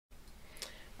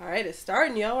Alright, it's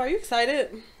starting, yo. Are you excited?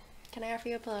 Can I offer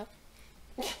you a pillow?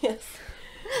 Yes.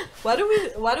 Why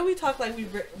do we talk like we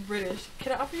British?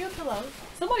 Can I offer you a pillow?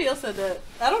 Somebody else said that.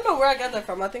 I don't know where I got that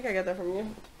from. I think I got that from you.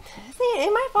 See, it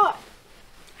ain't my fault.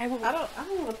 I don't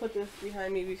want to put this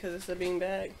behind me because it's a bean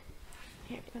bag.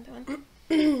 Here, you want that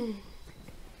one?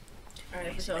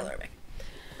 Alright, so.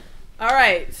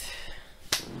 Alright.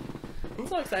 I'm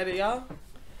so excited, y'all.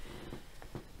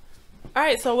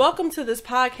 Alright, so welcome to this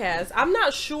podcast. I'm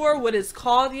not sure what it's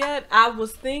called yet. I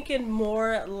was thinking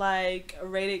more like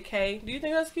Rated K. Do you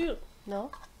think that's cute? No.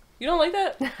 You don't like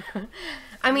that?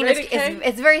 I mean,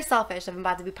 it's very selfish. I'm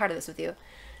about to be part of this with you.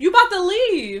 You about to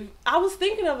leave. I was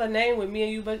thinking of a name with me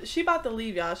and you, but she about to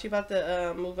leave, y'all. She about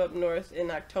to move up north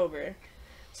in October.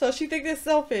 So she think it's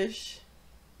selfish.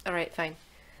 Alright, fine.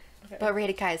 Okay. But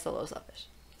Rated Kai is a little selfish.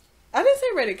 I didn't say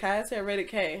Rated Kai. I said Rated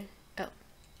K. Oh.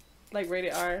 Like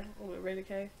Rated R with Rated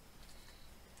K.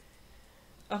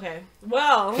 Okay.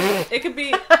 Well, it could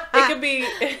be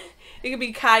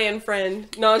Kai and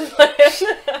friend. No, I'm just playing.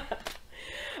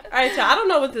 Alright, so I don't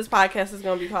know what this podcast is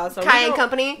gonna be called. So Kai and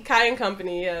Company? Kai and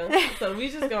Company, yeah. So we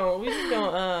just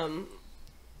gonna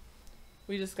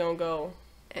go.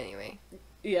 Anyway.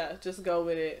 Yeah, just go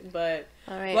with it. But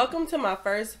all right. Welcome to my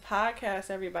first podcast,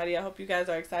 everybody. I hope you guys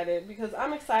are excited because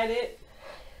I'm excited.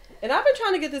 And I've been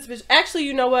trying to get this bitch. Actually,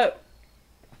 you know what?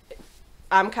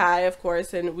 I'm Kai, of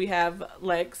course, and we have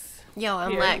Lex. Yo, I'm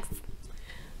here. Lex.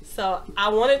 So I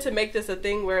wanted to make this a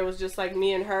thing where it was just like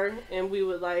me and her, and we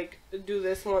would like do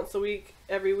this once a week,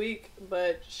 every week.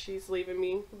 But she's leaving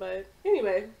me. But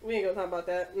anyway, we ain't gonna talk about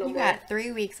that no more. You got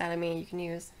 3 weeks out of me you can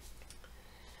use.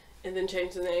 And then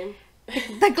change the name.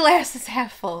 The glass is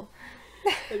half full.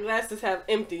 The glass is half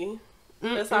empty.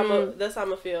 That's how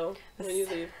I'ma feel when you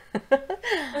leave.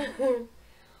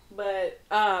 But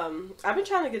I've been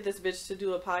trying to get this bitch to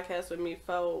do a podcast with me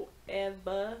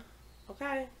forever.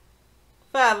 Okay,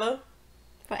 forever.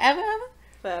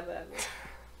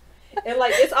 And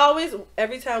like it's always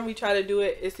every time we try to do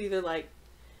it, it's either like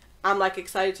I'm like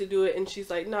excited to do it, and she's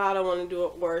like, no, I don't want to do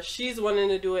it, or she's wanting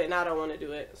to do it and I don't want to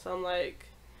do it. So I'm like,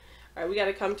 all right, we got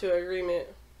to come to an agreement.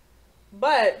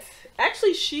 But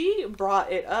actually, she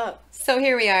brought it up. So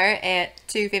here we are at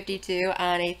 2:52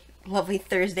 on a lovely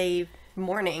Thursday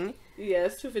morning. Yeah,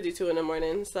 it's 2:52 in the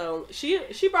morning. So she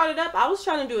brought it up. I was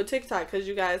trying to do a TikTok because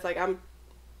you guys, like, I'm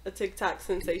a TikTok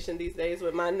sensation these days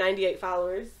with my 98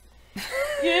 followers.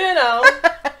 You know.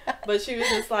 But she was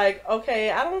just like,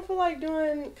 okay, I don't feel like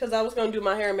doing, because I was going to do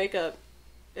my hair and makeup.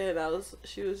 And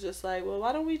she was just like, well,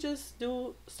 why don't we just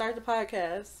start the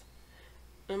podcast?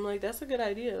 I'm like, that's a good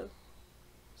idea.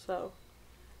 So,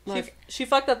 she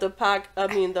fucked up the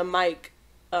mic.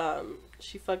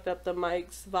 She fucked up the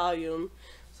mic's volume,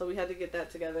 so we had to get that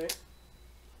together.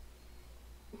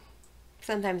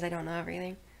 Sometimes I don't know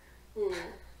everything.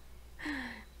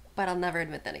 But I'll never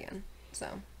admit that again,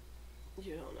 so.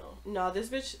 You don't know. No, this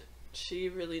bitch, she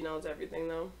really knows everything,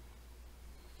 though.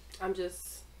 I'm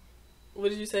just, what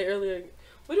did you say earlier?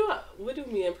 What do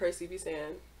me and Percy be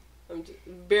saying? I'm just,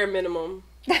 bare minimum.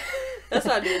 That's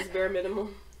what I do, is bare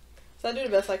minimum. So I do the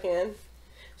best I can.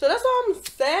 So that's why I'm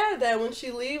sad that when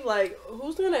she leave, like,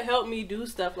 who's gonna help me do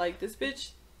stuff? Like, this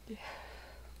bitch,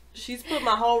 she's put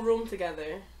my whole room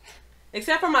together.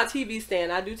 Except for my TV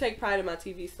stand. I do take pride in my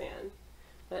TV stand.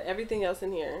 But everything else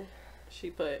in here, she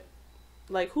put.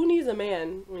 Like, who needs a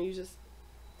man when you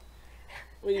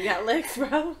got legs,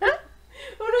 bro?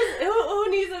 Who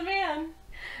needs a man?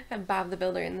 I'm Bob the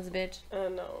Builder in this bitch.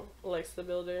 No, Lex the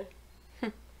Builder.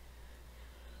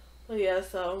 Well, yeah,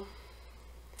 so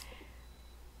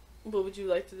what would you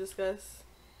like to discuss?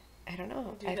 I don't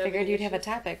know. I figured you'd have a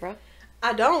topic, bro.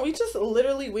 I don't. We just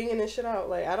literally winging this shit out.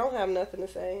 Like, I don't have nothing to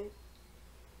say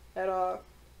at all.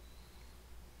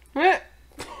 Right.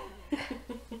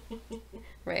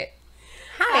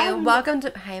 Hi,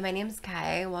 my name's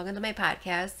Kai. Welcome to my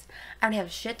podcast. I don't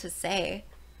have shit to say,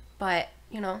 but,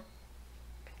 you know,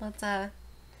 let's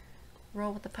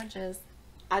roll with the punches.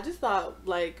 I just thought,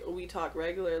 like, we talk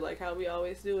regular, like how we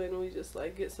always do, and we just,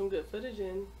 like, get some good footage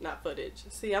in. Not footage.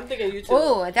 See, I'm thinking YouTube.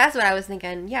 Oh, that's what I was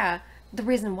thinking. Yeah. The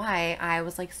reason why I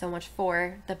was, like, so much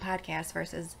for the podcast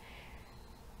versus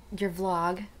your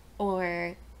vlog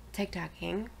or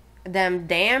TikToking, them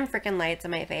damn freaking lights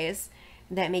in my face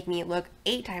that make me look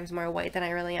 8 times more white than I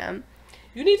really am.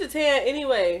 You need to tan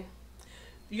anyway.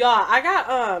 Y'all, I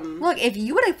got, Look, if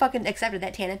you would have fucking accepted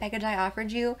that tanning package I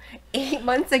offered you 8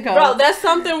 months ago. Bro, that's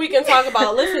something we can talk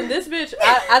about. Listen, this bitch,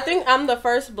 I think I'm the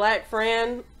first black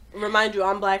friend. Remind you,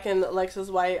 I'm black and Alexa's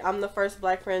white. I'm the first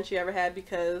black friend she ever had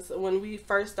because when we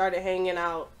first started hanging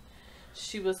out,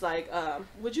 she was like,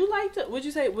 would you like to, would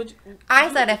you say, would you,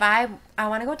 I said if I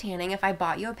want to go tanning, if I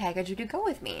bought you a package, would you go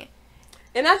with me?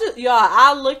 and I just, y'all,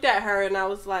 I looked at her and I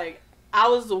was like, I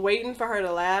was waiting for her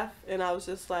to laugh, and I was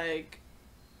just like,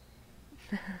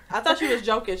 I thought she was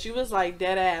joking. She was like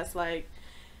dead ass, like,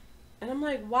 and I'm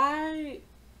like, why?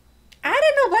 I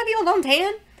didn't know black people don't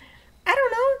tan. I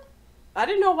don't know. I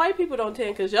didn't know white people don't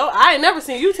tan, because, I ain't never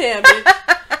seen you tan, bitch.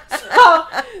 So,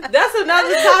 that's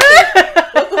another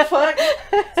topic. What the fuck?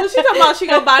 So, she talking about she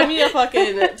gonna buy me a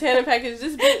fucking tanning package.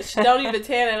 This bitch don't even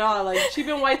tan at all. Like, she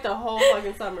been white the whole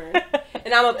fucking summer.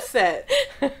 And I'm upset.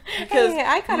 Because hey,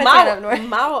 I kinda tan up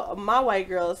north. My white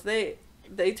girls, they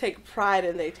take pride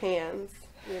in their tans.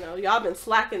 You know, y'all been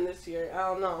slacking this year. I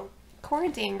don't know.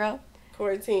 Quarantine, girl.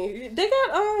 Quarantine. They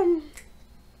got,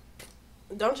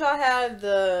 don't y'all have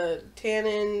the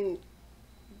tanning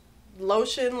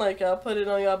lotion? Like, y'all put it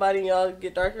on y'all body and y'all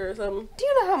get darker or something? Do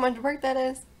you know how much work that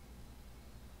is?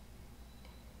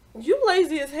 You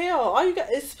lazy as hell. All you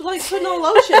got is like putting on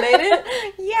lotion, ain't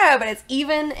it? Yeah, but it's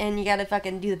even, and you gotta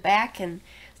fucking do the back, and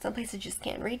some places just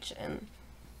can't reach. And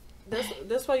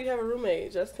that's why you have a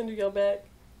roommate. Just can do your back.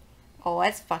 Oh,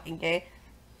 that's fucking gay.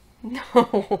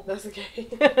 No, that's gay.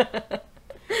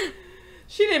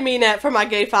 She didn't mean that for my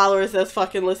gay followers that's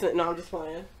fucking listening. No, I'm just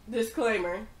playing.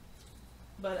 Disclaimer.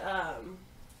 But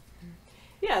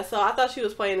yeah. So I thought she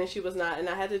was playing and she was not, and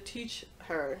I had to teach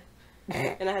her.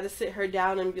 And I had to sit her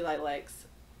down and be like, Lex,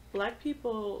 black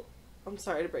people, I'm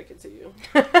sorry to break it to you.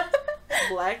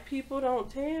 Black people don't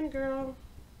tan, girl.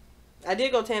 I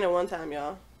did go tan at one time,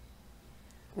 y'all.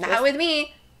 Not with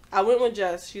me. I went with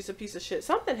Jess. She's a piece of shit.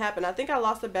 Something happened. I think I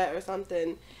lost a bet or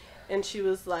something. And she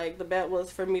was like, the bet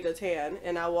was for me to tan.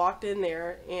 And I walked in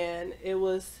there and it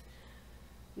was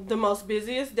the most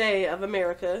busiest day of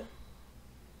America.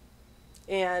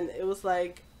 And it was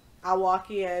like, I walk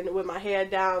in with my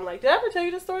head down. Like, did I ever tell you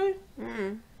this story?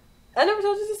 Mm-mm. I never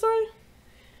told you this story?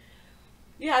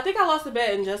 Yeah, I think I lost a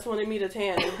bet and just wanted me to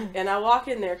tan. And I walk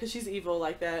in there because she's evil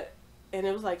like that. And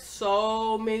it was like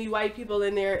so many white people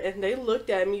in there. And they looked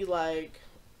at me like,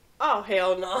 oh,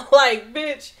 hell no. Like,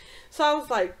 bitch. So I was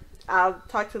like, I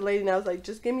talked to the lady and I was like,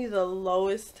 just give me the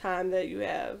lowest time that you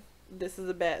have. This is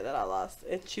a bet that I lost.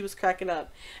 And she was cracking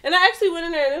up. And I actually went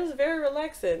in there and it was very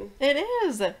relaxing. It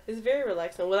is. It's very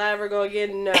relaxing. Will I ever go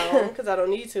again? No, because I don't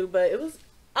need to. But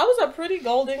I was a pretty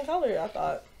golden color, I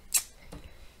thought.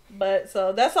 But,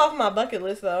 so, that's off my bucket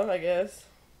list, though, I guess.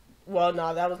 Well,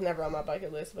 no, that was never on my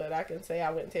bucket list. But I can say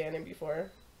I went tanning before.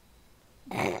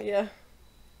 Yeah.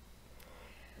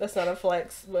 That's not a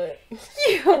flex, but...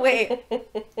 Wait.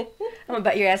 I'm gonna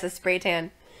bet your ass a spray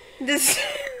tan. This...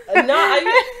 No,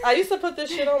 I used to put this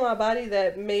shit on my body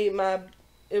that made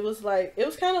it was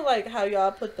kind of like how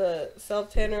y'all put the self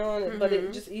tanner on it, but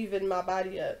it just evened my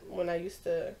body up when I used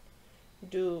to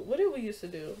do, what did we used to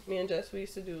do? Me and Jess, we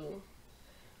used to do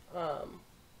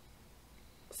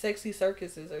sexy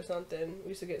circuses or something. We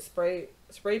used to get spray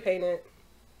painted.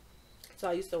 So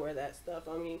I used to wear that stuff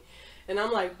on me. And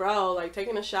I'm like, bro, like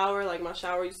taking a shower, like my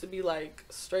shower used to be like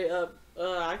straight up,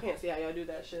 I can't see how y'all do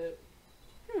that shit.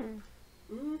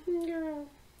 Girl.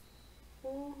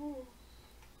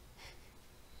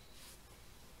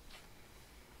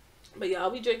 But y'all,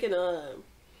 we drinking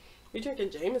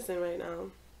Jameson right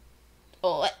now.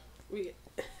 Oh.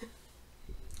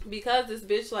 Because this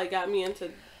bitch like got me into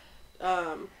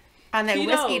on that Tito's.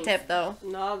 whiskey tip though.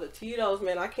 No, the Tito's,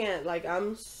 man. I can't, like,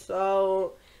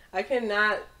 I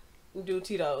cannot do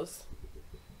Tito's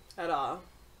at all.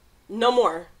 No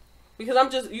more. Because I'm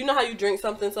just, you know how you drink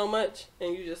something so much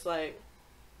and you just like,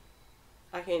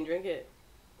 I can't drink it.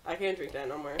 I can't drink that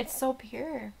no more. It's so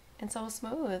pure and so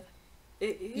smooth.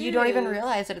 It is. You don't even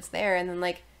realize that it's there, and then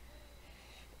like,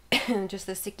 just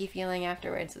the sicky feeling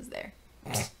afterwards is there.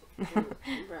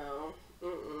 Bro,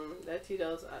 that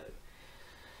Tito's,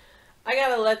 I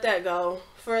gotta let that go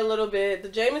for a little bit. The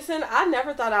Jameson, I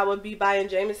never thought I would be buying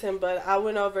Jameson, but I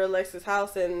went over to Lex's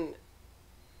house and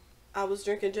I was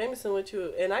drinking Jameson with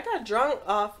you, and I got drunk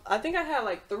off, I think I had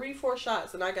like 3-4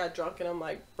 shots, and I got drunk, and I'm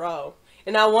like, bro.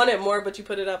 And I wanted more, but you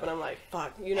put it up, and I'm like,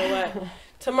 fuck, you know what?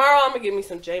 Tomorrow, I'm gonna get me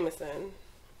some Jameson.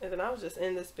 And then I was just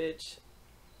in this bitch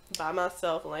by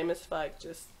myself, lame as fuck,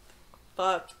 just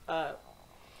fucked up.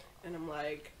 And I'm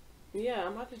like, yeah,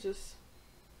 I'm about to just...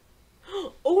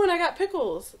 Oh, and I got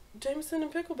pickles. Jameson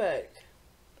and pickleback.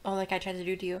 Oh, like I tried to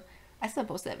do to you. I still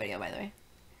posted that video, by the way.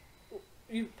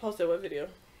 You posted what video?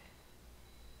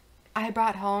 I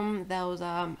brought home those,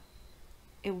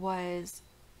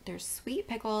 they're sweet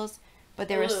pickles, but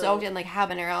they were soaked in, like,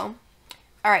 habanero.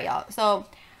 Alright, y'all. So,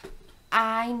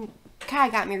 I kind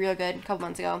of got me real good a couple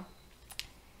months ago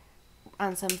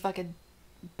on some fucking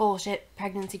bullshit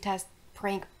pregnancy test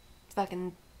prank.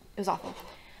 Fucking, it was awful.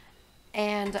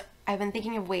 And I've been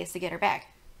thinking of ways to get her back.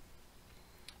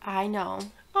 I know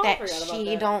that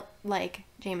she don't like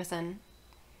Jameson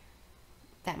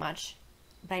that much,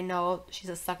 but I know she's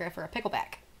a sucker for a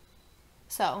pickleback.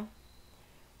 So,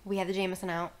 we had the Jameson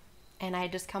out, and I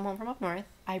had just come home from up north.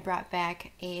 I brought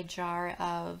back a jar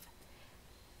of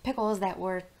pickles that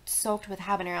were soaked with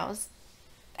habaneros.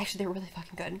 Actually, they were really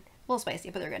fucking good. A little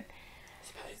spicy, but they're good.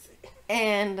 Spicy.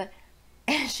 And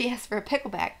she asked for a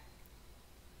pickleback,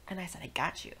 and I said, I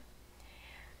got you.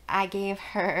 I gave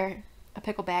her a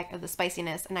pickleback of the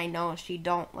spiciness, and I know she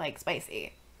don't like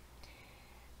spicy.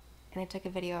 And I took a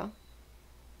video.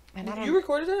 And You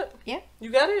recorded it? Yeah. You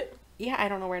got it? Yeah, I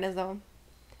don't know where it is though.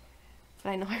 But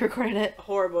I know I recorded it.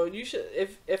 Horrible. You should.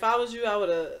 If I was you, I would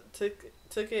have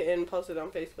took it and posted it on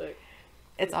Facebook.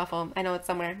 It's awful. I know it's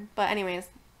somewhere. But anyways,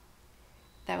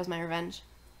 that was my revenge,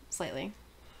 slightly.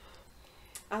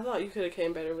 I thought you could have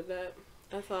came better with that.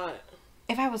 I thought.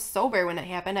 If I was sober when it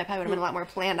happened, I probably would have been a lot more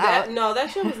planned out. No,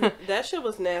 that shit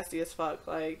was nasty as fuck.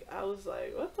 Like, I was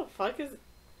like, what the fuck is?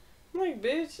 I'm like,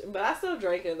 bitch. But I still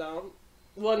drank it though.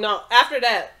 Well, no. After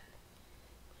that,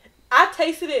 I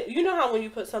tasted it. You know how when you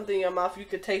put something in your mouth, you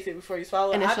could taste it before you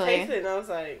swallow it. Initially. I tasted it and I was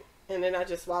like, and then I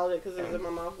just swallowed it because it was in my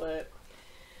mouth. But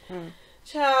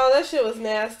child, that shit was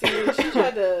nasty.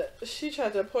 She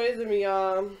tried to poison me,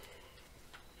 y'all.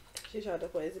 She tried to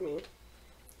poison me.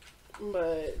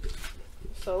 But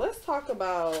so let's talk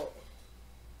about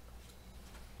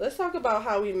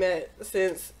how we met,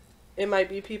 since it might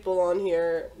be people on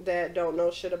here that don't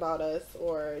know shit about us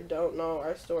or don't know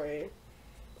our story.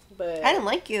 But I didn't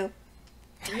like you.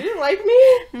 You didn't like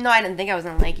me? No, I didn't think I was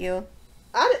gonna like you.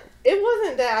 It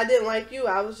wasn't that I didn't like you.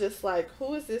 I was just like,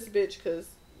 who is this bitch? Because,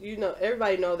 you know,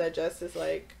 everybody know that Jess is,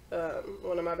 like,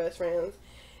 one of my best friends.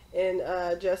 And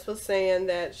Jess was saying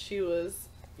that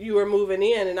you were moving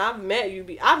in, and I've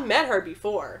met her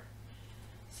before.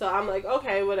 So I'm like,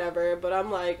 okay, whatever. But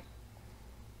I'm like,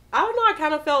 I don't know, I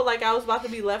kind of felt like I was about to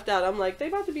be left out. I'm like, they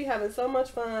about to be having so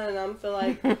much fun, and I'm feel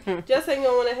like Jess ain't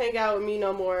gonna want to hang out with me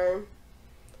no more.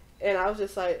 And I was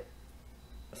just like,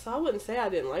 so I wouldn't say I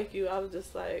didn't like you. I was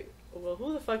just like, well,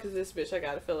 who the fuck is this bitch? I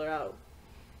gotta fill her out.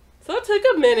 So it took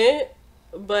a minute,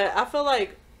 but I feel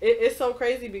like it's so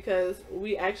crazy because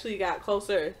we actually got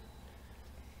closer.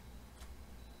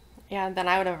 Yeah, then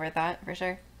I would have heard that, for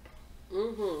sure.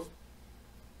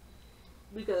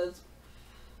 Because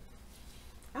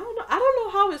I don't know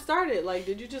how it started. Like,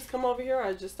 did you just come over here or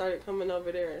I just started coming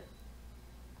over there?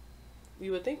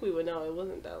 You would think we would know. It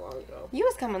wasn't that long ago. You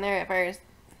was coming there at first.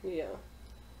 Yeah.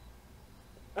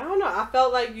 I don't know. I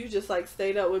felt like you just, like,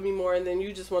 stayed up with me more, and then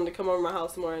you just wanted to come over my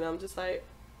house more, and I'm just like,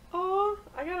 oh,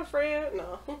 I got a friend.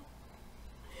 No.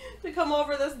 To come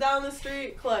over that's down the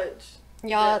street, clutch.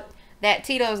 Y'all, that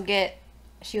Tito's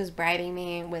she was bribing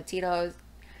me with Tito's.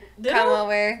 Did Come I?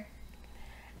 over.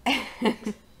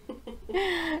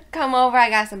 Come over, I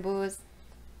got some booze.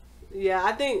 Yeah,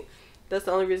 I think that's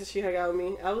the only reason she hung out with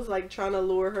me. I was, like, trying to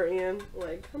lure her in.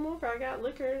 Like, come over, I got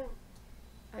liquor.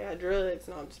 I got drugs.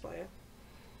 No, I'm just playing.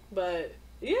 But,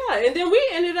 yeah, and then we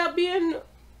ended up being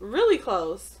really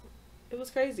close. It was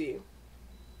crazy.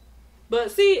 But,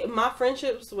 see, my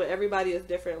friendships with everybody is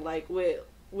different. Like,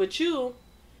 with you,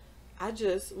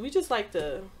 we just like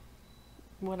to...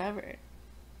 Whatever.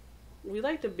 We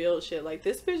like to build shit. Like,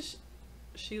 this bitch,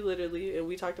 she literally, and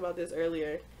we talked about this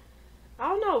earlier, I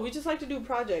don't know, we just like to do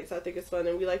projects. I think it's fun,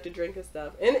 and we like to drink and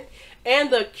stuff. And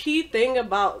the key thing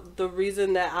about the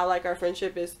reason that I like our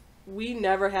friendship is we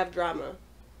never have drama.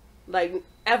 Like,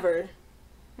 ever.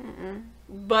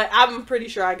 But I'm pretty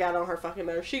sure I got on her fucking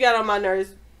nerves. She got on my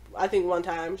nerves, I think, one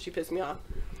time. She pissed me off.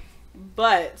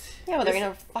 But... Yeah, well, there ain't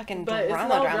no fucking but drama.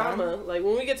 But it's no drama. Like,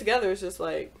 when we get together, it's just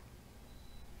like...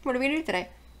 What are we gonna do today?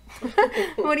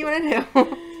 What do you want to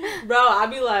do? Bro,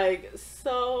 I'd be like,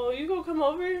 so, you gonna come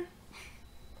over?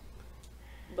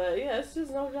 But, yeah, it's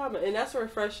just no drama. And that's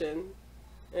refreshing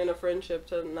in a friendship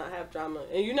to not have drama.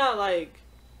 And you're not, like...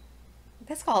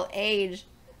 That's called age.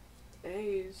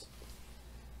 Age.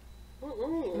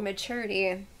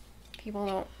 Maturity. People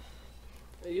don't...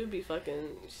 You'd be fucking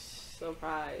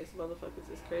surprised.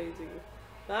 Motherfuckers is crazy.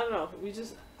 I don't know.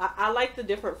 I like the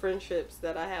different friendships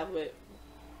that I have with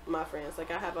my friends.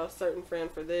 Like, I have a certain friend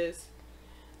for this.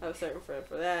 I have a certain friend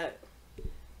for that.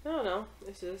 I don't know.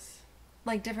 It's just...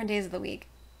 Like, different days of the week.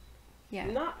 Yeah.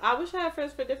 No, I wish I had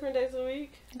friends for different days of the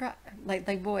week.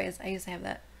 Like boys. I used to have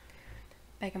that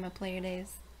back in my player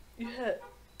days. You had...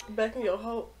 Back in your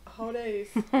whole days.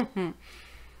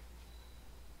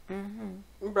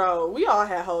 Bro, we all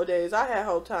had whole days. I had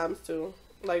whole times, too.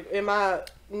 Like in my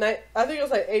night, I think it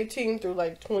was like 18 through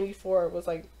like 24 was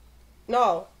like,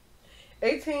 no,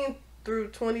 18 through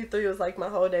 23 was like my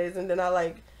whole days, and then I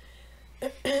like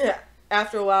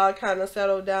after a while I kind of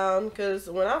settled down because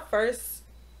when I first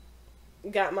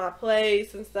got my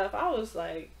place and stuff, I was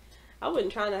like, I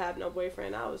wasn't trying to have no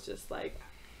boyfriend. I was just like,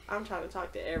 I'm trying to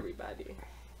talk to everybody.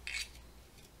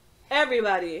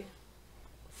 Everybody.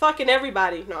 Fucking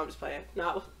everybody. No, I'm just playing.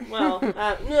 No. Well,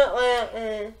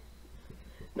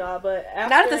 no, but after...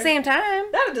 Not at the same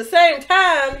time. Not at the same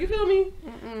time. You feel me?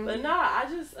 Mm-mm. But nah, I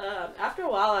just, after a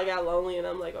while I got lonely and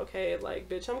I'm like, okay, like,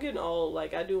 bitch, I'm getting old.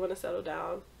 Like, I do want to settle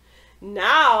down.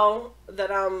 Now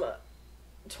that I'm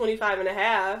 25 and a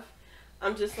half,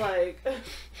 I'm just like...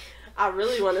 I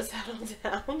really want to settle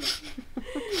down.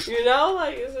 You know?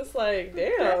 Like, it's just like,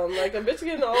 damn. Like, a bitch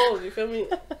getting old. You feel me?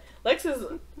 Lex is...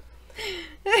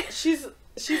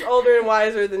 She's older and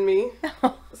wiser than me.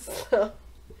 So...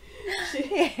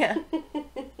 Yeah.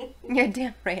 You're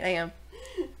damn right I am.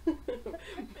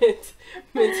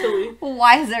 Mentally.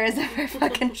 Wiser is a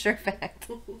fucking sure fact.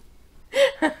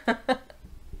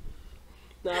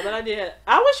 No, but I did.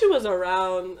 I wish you was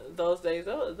around those days.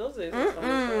 Those days were fun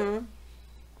as fuck.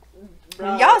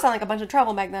 Bro. Y'all sound like a bunch of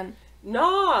trouble back then.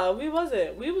 Nah, we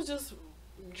wasn't. We was just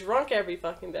drunk every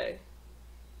fucking day.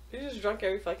 We just drunk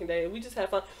every fucking day. We just had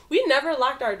fun. We never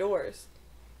locked our doors.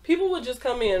 People would just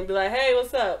come in and be like, hey,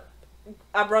 what's up?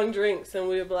 I brung drinks. And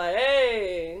we would be like,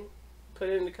 hey, put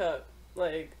it in the cup.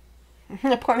 Like,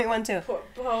 pour me one too. Pour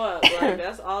up. Like,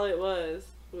 that's all it was.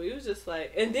 We was just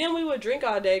like, and then we would drink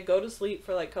all day, go to sleep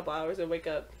for like a couple hours and wake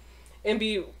up and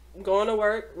be going to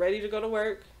work, ready to go to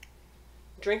work,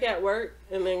 drink at work,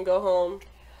 and then go home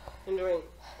and drink.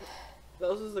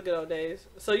 Those was the good old days.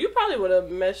 So you probably would have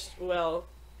meshed well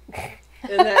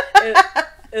in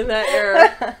that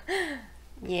era.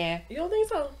 Yeah. You don't think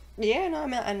so? Yeah, no,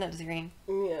 I'm not disagreeing.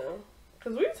 Yeah.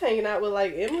 Because we was hanging out with,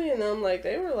 like, Emily and them. Like,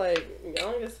 they were, like,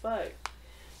 young as fuck.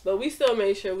 But we still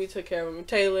made sure we took care of them.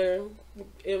 Taylor,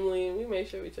 Emily, we made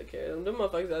sure we took care of them. Them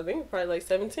motherfuckers, I think, were probably, like,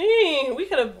 17. We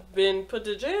could have been put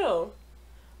to jail.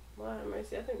 Lord have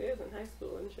mercy. I think they was in high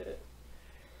school and shit.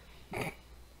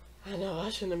 I know. I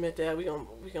shouldn't admit that. We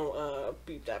gonna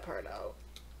beep that part out.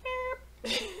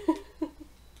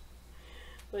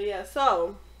 But, yeah,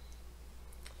 so...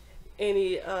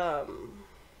 Any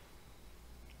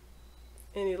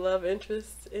love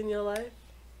interests in your life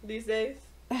these days?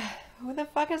 Who the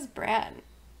fuck is Brad?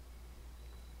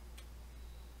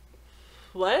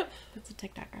 What? That's a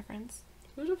TikTok reference.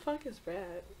 Who the fuck is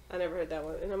Brad? I never heard that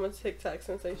one, and I'm a TikTok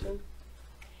sensation.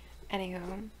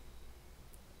 Anywho.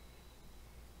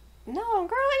 No,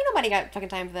 girl, ain't nobody got fucking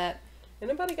time for that. Ain't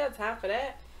nobody got time for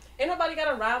that. Ain't nobody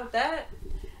got to ride with that.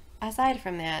 Aside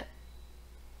from that,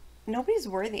 nobody's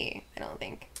worthy, I don't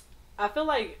think. I feel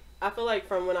like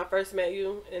from when I first met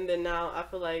you and then now, I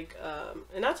feel like,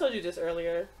 and I told you this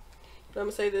earlier, but I'm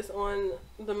going to say this on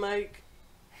the mic.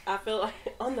 I feel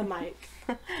like, on the mic.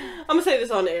 I'm going to say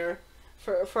this on the air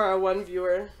for our one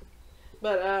viewer.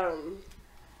 But,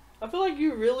 I feel like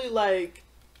you really, like,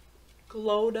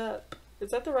 glowed up.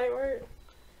 Is that the right word?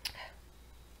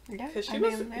 Yeah. Because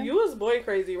you was boy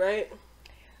crazy, right?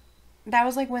 That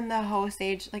was, like, when the hoe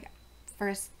stage, like,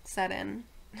 first set in.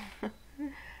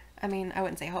 I mean, I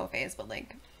wouldn't say hoe phase, but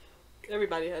like...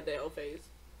 Everybody had their hoe phase.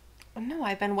 No,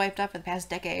 I've been wiped up for the past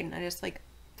decade, and I just, like,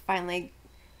 finally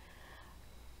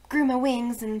grew my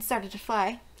wings and started to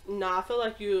fly. Nah, I feel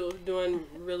like you doing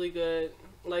really good.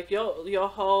 Like, your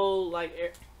whole,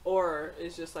 like, aura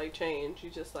is just, like, changed.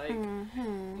 You just, like...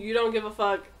 Mm-hmm. You don't give a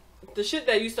fuck. The shit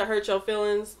that used to hurt your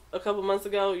feelings a couple months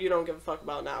ago, you don't give a fuck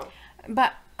about now.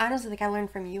 But... honestly, like, I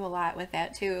learned from you a lot with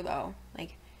that, too, though.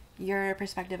 Like, your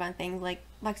perspective on things. Like,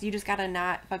 Lex, you just gotta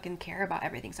not fucking care about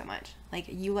everything so much. Like,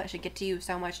 you let shit get to you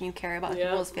so much, and you care about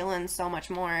people's feelings so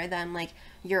much more than, like,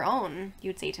 your own,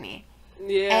 you'd say to me.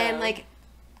 Yeah. And, like,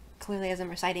 clearly as I'm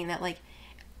reciting that, like,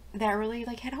 that really,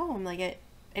 like, hit home. Like,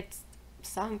 it's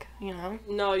sunk, you know?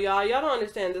 No, y'all don't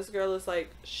understand. This girl is,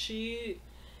 like, she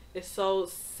is so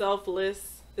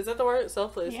selfless. Is that the word?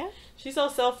 Selfless. Yeah. She's so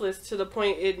selfless to the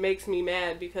point it makes me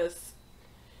mad because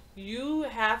you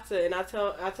have to, and I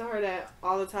tell her that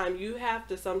all the time, you have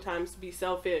to sometimes be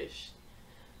selfish.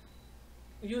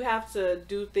 You have to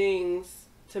do things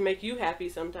to make you happy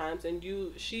sometimes, and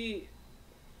she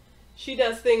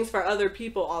does things for other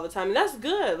people all the time, and that's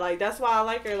good. Like, that's why I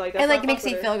like her. Like, that's and, like, it makes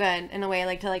me feel good in a way,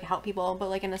 like, to, like, help people, but,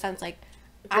 like, in a sense, like,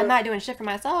 I'm not doing shit for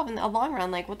myself in the long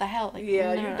run. Like, what the hell? Like,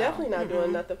 yeah, you're definitely not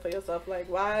doing nothing for yourself. Like,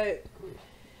 why?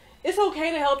 It's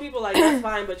okay to help people. Like, that's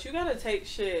fine. But you gotta take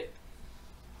shit.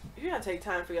 You gotta take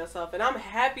time for yourself. And I'm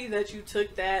happy that you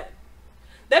took that.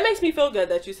 that makes me feel good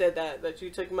that you said that you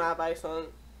took my advice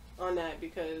on that,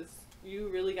 because you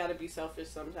really got to be selfish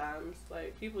sometimes.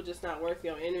 Like, people just not worth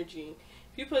your energy.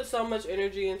 If you put so much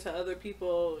energy into other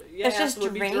people, your it's ass just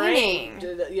would draining. be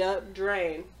drained. Yep,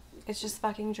 drain. It's just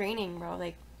fucking draining, bro.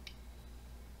 Like,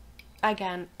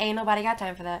 again, ain't nobody got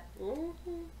time for that.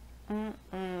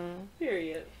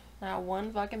 Period. Not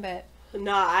one fucking bit.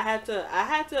 No, I had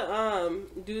to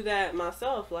do that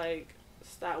myself. Like,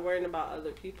 stop worrying about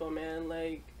other people, man.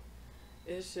 Like,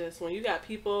 it's just when you got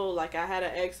people, like, I had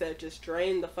an ex that just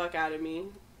drained the fuck out of me.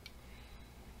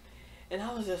 And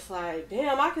I was just like,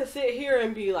 damn, I could sit here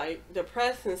and be, like,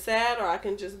 depressed and sad, or I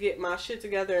can just get my shit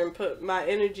together and put my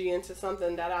energy into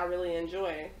something that I really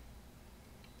enjoy.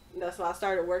 And that's why I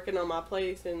started working on my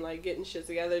place and, like, getting shit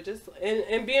together. Just,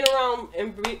 and being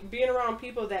around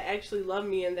people that actually love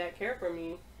me and that care for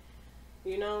me.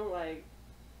 You know, like,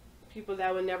 people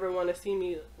that would never want to see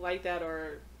me like that,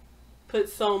 or put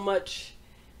so much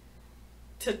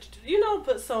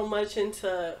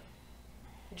into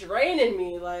draining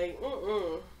me. Like,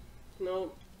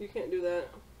 no, you can't do that.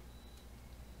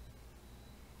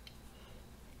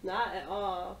 Not at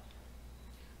all.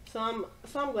 So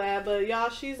I'm glad, but y'all,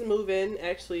 she's moving,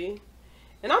 actually.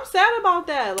 And I'm sad about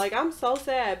that. Like, I'm so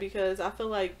sad, because I feel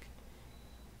like,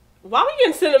 why we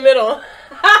getting sentimental?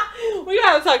 We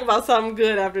gotta talk about something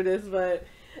good after this, but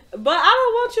I don't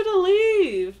want you to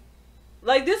leave.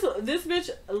 Like, this bitch,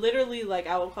 literally, like,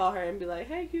 I will call her and be like,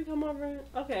 hey, can you come over?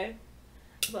 Okay.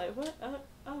 Like, what?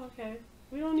 Oh, okay.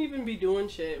 We don't even be doing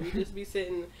shit. We just be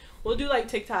sitting. We'll do, like,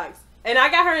 TikToks. And I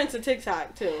got her into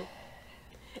TikTok, too.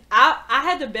 I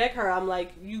had to beg her. I'm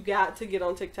like, you got to get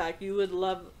on TikTok. You would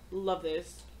love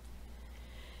this.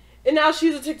 And now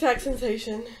she's a TikTok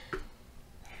sensation.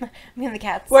 Me and the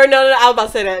cats. No, I was about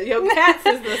to say that. Yo, cats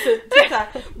is the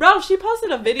TikTok. Bro, she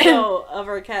posted a video of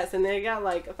her cats, and they got,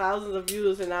 like, thousands of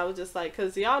views, and I was just like,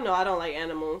 because y'all know I don't like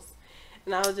animals.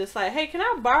 And I was just like, hey, can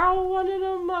I borrow one of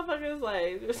them motherfuckers?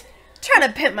 Like, trying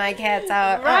to pimp my cats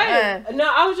out. Right.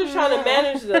 No, I was just trying to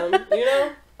manage them, you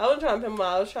know? I wasn't trying to pimp them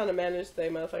out. I was trying to manage their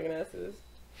motherfucking asses.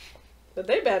 But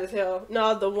they bad as hell.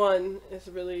 No, the one is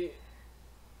really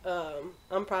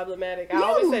unproblematic. I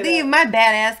always say leave that. My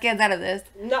badass kids out of this.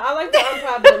 No, I like the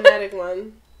unproblematic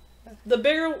one. The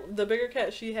bigger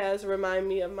cat she has remind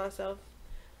me of myself.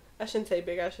 I shouldn't say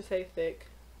big. I should say thick.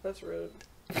 That's rude.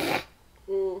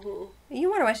 You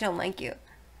wonder why she don't like you.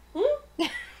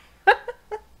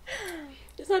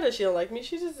 It's not that she don't like me.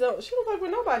 She don't fuck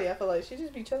with nobody. I feel like she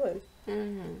just be chilling.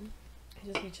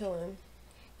 Just be chilling.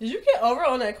 Did you get over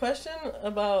on that question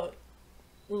about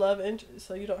love interest?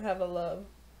 So you don't have a love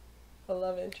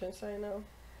interest right now?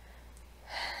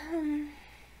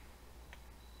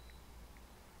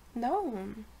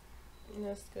 No.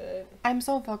 That's good. I'm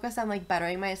so focused on, like,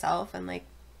 bettering myself and, like,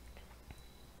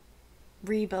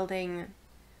 rebuilding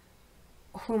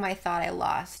whom I thought I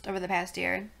lost over the past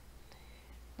year.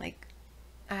 Like,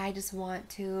 I just want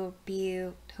to be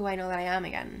who I know that I am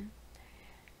again.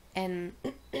 And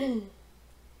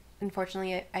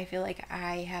unfortunately, I feel like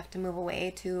I have to move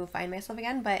away to find myself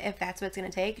again. But if that's what it's going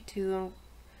to take to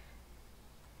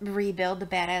rebuild the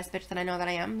badass bitch that I know that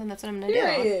I am, then that's what I'm going to do.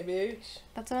 Yeah, bitch.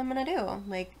 That's what I'm going to do.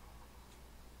 Like,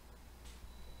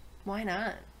 why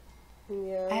not?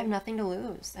 Yeah. I have nothing to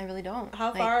lose. I really don't.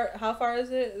 How far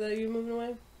is it that you're moving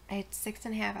away? It's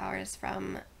 6.5 hours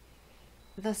from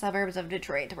the suburbs of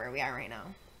Detroit to where we are right now.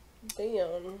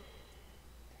 Damn.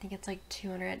 I think it's like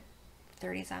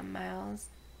 230-something miles.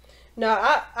 No,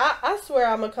 I swear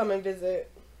I'm gonna come and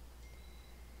visit.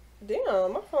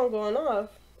 Damn, my phone going off.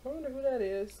 I wonder who that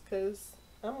is, because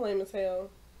I'm lame as hell.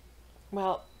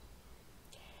 Well,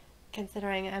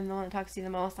 considering I'm the one that talks to you the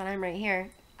most and I'm right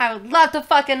here, I would love to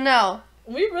fucking know.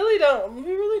 We really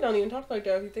don't even talk like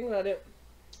that if you think about it.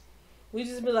 We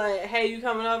just be like, hey, you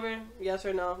coming over? Yes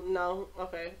or no? No.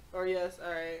 Okay. Or yes. All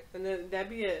right. And then that'd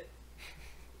be it.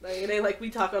 Like, it ain't like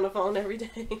we talk on the phone every day.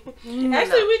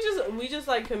 Actually, we just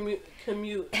like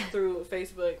commute through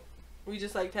Facebook. We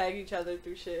just like tag each other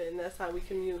through shit, and that's how we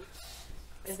commute.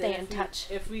 And stay in touch.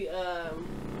 If we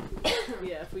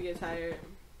if we get tired.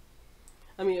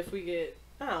 I mean, if we get,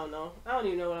 I don't know. I don't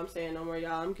even know what I'm saying no more,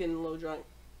 y'all. I'm getting a little drunk.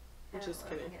 I'm just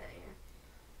kidding.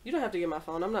 You don't have to get my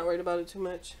phone. I'm not worried about it too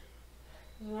much.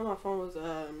 I know my phone was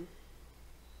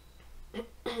It's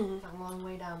a long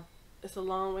way down. It's a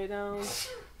long way down.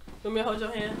 You want me to hold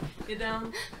your hand? Get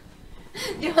down.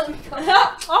 You want me to go?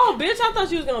 Oh, bitch! I thought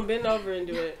you was gonna bend over and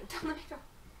do it. Don't let me go.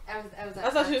 I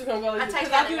thought she was gonna go. Like,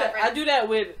 I do that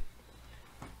with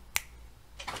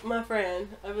my friend.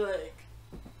 I be like,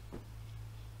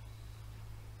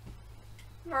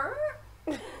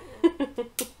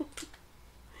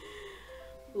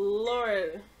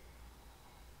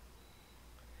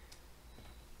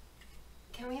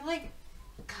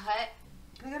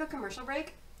 commercial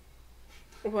break?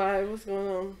 Why? What's going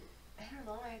on? I don't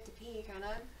know. I have to pee, kind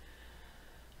of.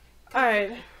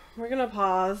 Alright. We're gonna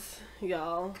pause,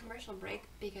 y'all. Commercial break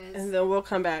because... And then we'll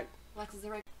come back. Alexa's the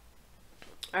right...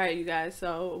 Alright, you guys.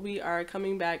 So, we are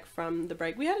coming back from the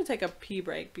break. We had to take a pee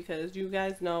break because you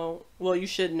guys know... Well, you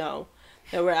should know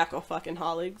that we're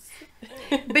alco-fucking-holics.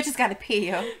 Bitches gotta pee,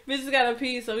 yo. Bitches gotta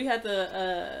pee, so we had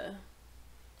to,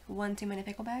 1 too many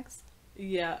picklebacks?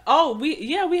 Yeah. Oh,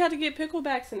 we had to get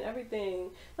picklebacks and everything.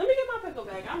 Let me get my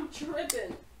pickleback. I'm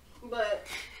tripping. But,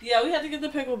 yeah, we had to get the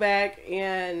pickleback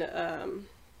and,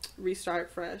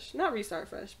 restart fresh. Not restart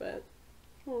fresh, but...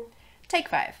 Take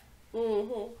 5.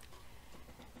 Mm-hmm.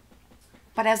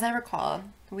 But as I recall,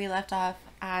 we left off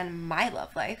on my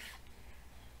love life.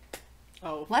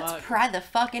 Oh, Let's fuck. pry the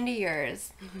fuck into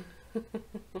yours.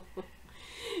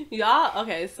 Y'all,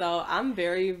 okay, so I'm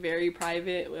very, very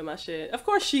private with my shit. Of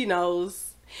course she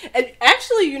knows. And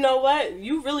actually, you know what?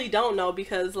 You really don't know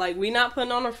because, like, we not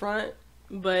putting on a front,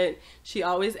 but she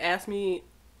always asks me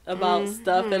about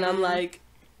stuff, and I'm like,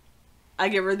 I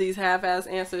give her these half-ass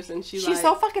answers, and she's like... She's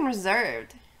so fucking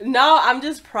reserved. No, I'm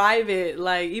just private.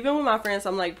 Like, even with my friends,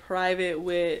 I'm, like, private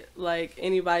with, like,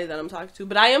 anybody that I'm talking to.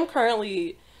 But I am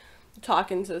currently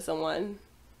talking to someone.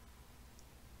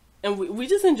 And we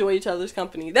just enjoy each other's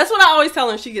company. That's what I always tell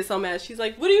her. She gets so mad. She's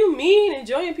like, what do you mean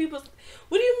enjoying people's...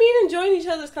 What do you mean enjoying each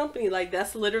other's company? Like,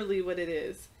 that's literally what it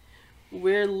is.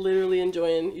 We're literally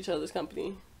enjoying each other's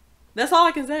company. That's all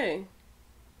I can say.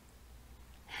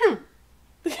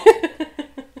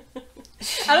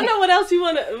 I don't know what else you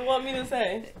want me to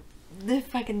say. The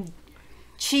fucking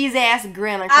cheese ass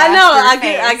grin across I know. your I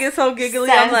face get so giggly.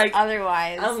 says I'm like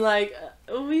otherwise.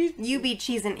 You be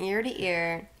cheesing ear to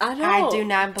ear. I know. I do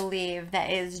not believe that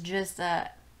is just a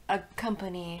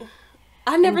company.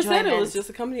 I never said enjoyment. it was just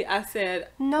a company. I said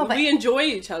no, but we enjoy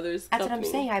each other's that's company. what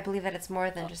I'm saying. I believe that it's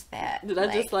more than just that. Did I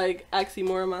just actually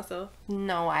more of myself?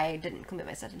 No, I didn't complete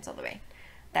my sentence all the way.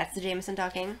 That's the Jameson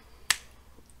talking.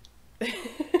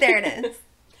 There it is.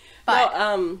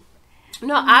 But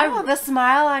no, the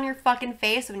smile on your fucking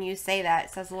face when you say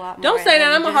that says a lot more. Don't say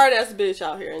that. I'm a hard ass bitch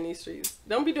out here in these streets.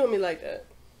 Don't be doing me like that.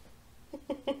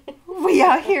 We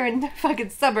out here in the fucking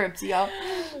suburbs, y'all.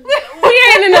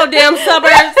 We ain't in no damn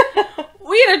suburbs.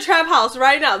 We in a trap house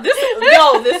right now. This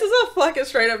is a fucking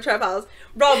straight up trap house.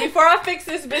 Bro, before I fix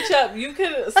this bitch up, you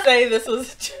could say this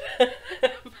was a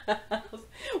trap house.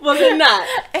 Was it not?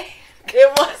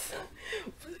 It was.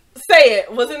 Say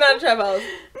it. Was it not a trap house?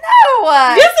 No!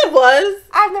 Yes, it was.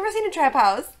 I've never seen a trap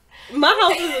house. My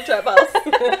house is a trap house.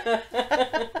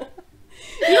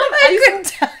 You know, I couldn't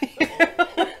tell you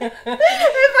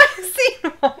if I've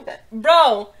seen one.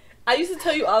 Bro, I used to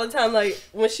tell you all the time, like,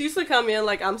 when she used to come in,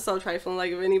 like, I'm so trifling.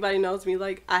 Like, if anybody knows me,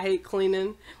 like, I hate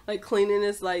cleaning. Like, cleaning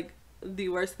is, like, the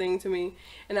worst thing to me.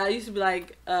 And I used to be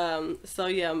like, so,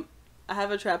 yeah, I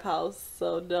have a trap house,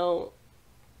 so don't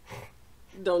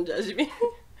judge me.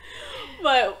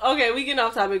 But, okay, we getting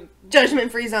off topic.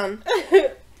 Judgment free zone.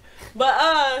 But,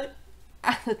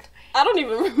 I don't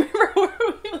even remember where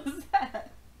we was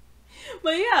at.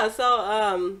 But yeah,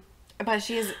 so, But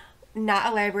she's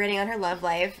not elaborating on her love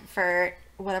life for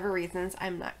whatever reasons.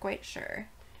 I'm not quite sure.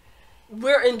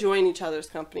 We're enjoying each other's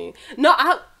company. No,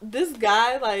 this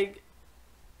guy, like,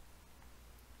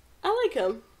 I like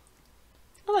him.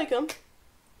 I like him.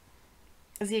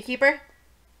 Is he a keeper?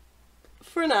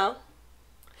 For now.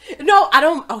 No, I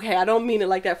don't mean it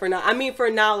like that for now. I mean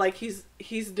for now, like,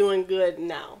 he's doing good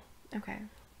now. Okay.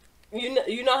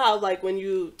 You know how, like, when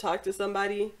you talk to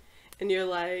somebody and you're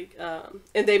like,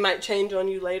 and they might change on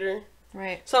you later.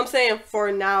 Right. So I'm saying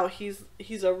for now, he's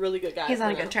a really good guy. He's on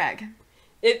a good track.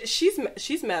 She's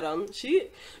met him.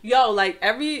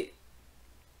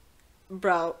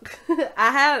 Bro,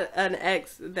 I had an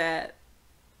ex that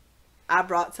I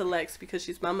brought to Lex because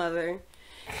she's my mother.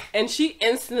 And she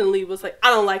instantly was like, I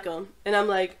don't like him. And I'm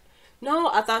like, no,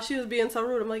 I thought she was being so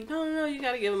rude. I'm like, no, you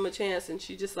gotta give him a chance. And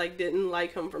she just, like, didn't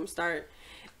like him from start.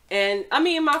 And, I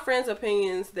mean, my friends'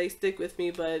 opinions, they stick with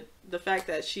me. But the fact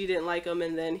that she didn't like him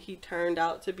and then he turned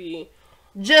out to be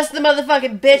just the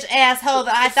motherfucking bitch asshole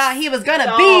that I thought he was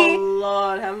gonna be. Oh,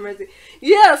 Lord, have mercy.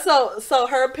 Yeah, so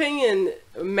her opinion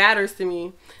matters to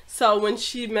me. So when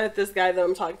she met this guy that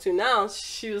I'm talking to now,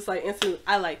 she was like, instantly,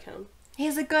 I like him.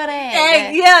 He's a good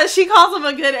egg. Yeah, she calls him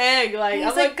a good egg. Like,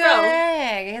 he's a good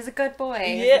egg. He's a good boy.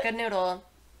 He's a good noodle.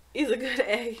 He's a good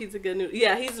egg. He's a good noodle.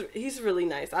 Yeah, he's really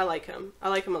nice. I like him. I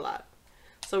like him a lot.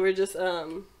 So we're just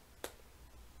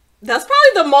That's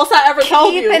probably the most I ever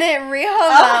told you. Keeping it real,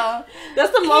 though.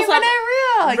 That's the most Keeping it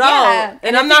real, bro. yeah.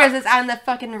 And I'm not. It's on the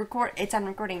fucking record. It's on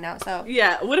recording now, so.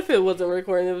 Yeah. What if it wasn't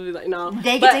recording? It would be like, no.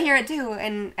 They get to hear it too,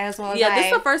 and as well as yeah, this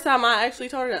is the first time I actually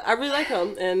told her that. I really like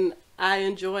him, and I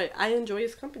enjoy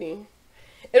his company.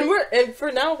 And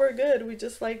for now we're good. We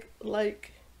just like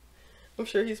I'm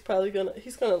sure he's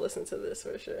gonna listen to this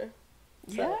for sure.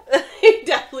 So, yeah, he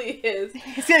definitely is.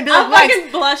 He's gonna be like, I'm Lex,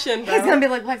 fucking blushing, bro. He's gonna be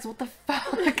like, Lex, what the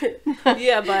fuck?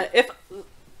 Yeah, but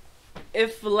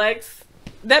if Lex,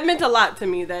 that meant a lot to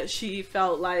me that she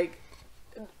felt like,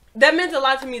 that meant a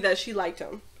lot to me that she liked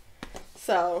him.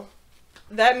 So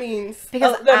that means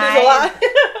because that means a lot.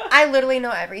 I literally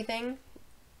know everything,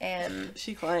 and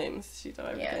she claims she knows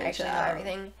everything. Yeah, I actually know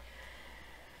everything.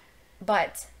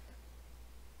 But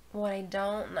what I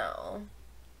don't know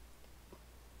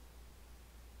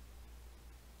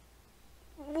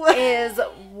is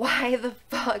why the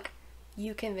fuck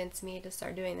you convinced me to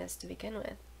start doing this to begin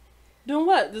with. Doing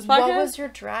what? This podcast? What was your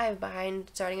drive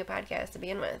behind starting a podcast to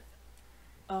begin with?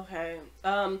 Okay.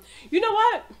 You know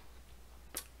what?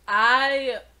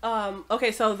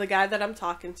 Okay, so the guy that I'm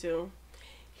talking to,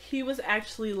 he was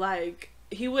actually like,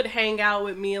 he would hang out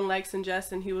with me and Lex and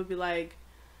Jess, and he would be like,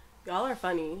 y'all are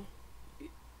funny.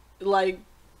 Like,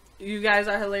 you guys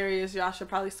are hilarious. Y'all should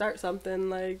probably start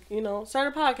something, like,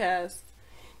 start a podcast.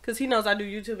 Because he knows I do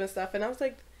YouTube and stuff. And I was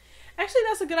like, actually,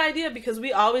 that's a good idea, because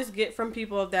we always get from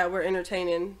people that we're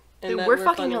entertaining. And Dude, that we're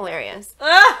fucking funny. Hilarious.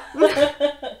 We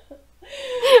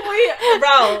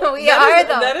are,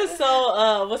 though. That is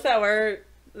so, what's that word?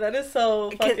 That is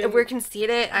so fucking... We're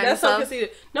conceited. That's so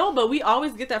conceited. No, but we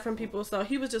always get that from people. So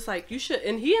he was just like, you should...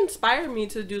 And he inspired me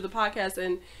to do the podcast.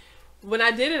 And when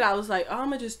I did it, I was like, oh, I'm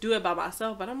going to just do it by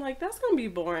myself. But I'm like, that's going to be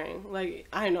boring. Like,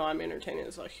 I know I'm entertaining.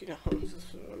 It's like,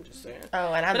 I'm just saying.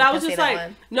 Oh, and I was just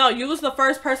like, no, you was the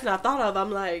first person I thought of.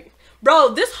 I'm like,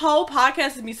 bro, this whole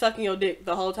podcast is me sucking your dick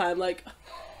the whole time. Like...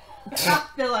 I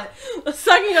feel like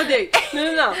sucking your dick.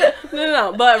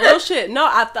 No. But real shit. No,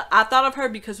 I thought of her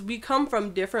because we come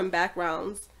from different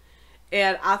backgrounds,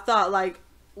 and I thought like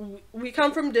we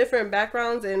come from different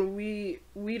backgrounds, and we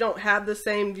don't have the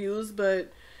same views.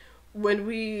 But when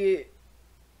we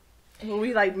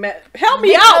like met, help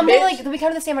me out, bitch. We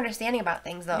come to the same understanding about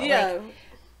things, though. Yeah.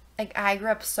 Like I grew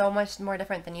up so much more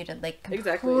different than you did. Like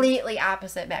completely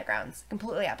opposite backgrounds,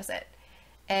 completely opposite,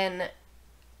 and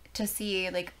to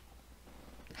see like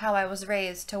how I was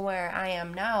raised to where I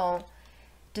am now,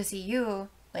 to see you,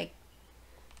 like,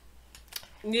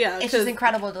 yeah, it's just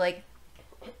incredible to like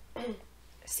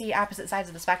see opposite sides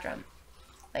of the spectrum,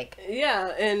 like,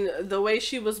 yeah. And the way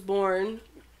she was born,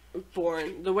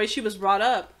 the way she was brought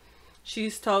up,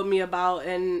 she's told me about,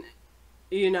 and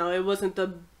it wasn't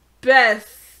the best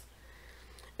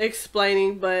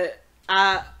explaining, but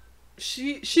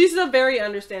she's a very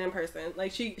understanding person.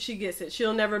 Like she gets it.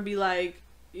 She'll never be like,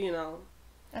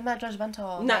 I'm not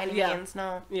judgmental by any means,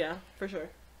 no. Yeah, for sure.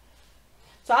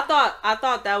 So I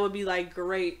thought that would be like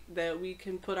great that we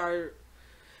can put our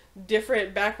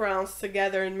different backgrounds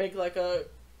together and make like a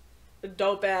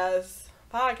dope ass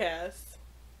podcast.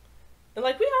 And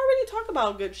like we already talk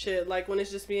about good shit like when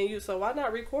it's just me and you, so why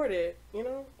not record it?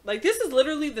 Like this is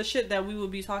literally the shit that we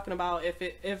would be talking about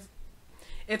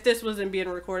if this wasn't being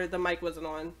recorded, the mic wasn't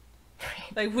on.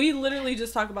 Like, we literally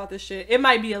just talk about this shit. It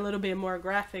might be a little bit more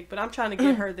graphic, but I'm trying to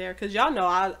get her there, because y'all know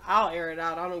I'll air it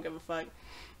out. I don't give a fuck.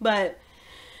 But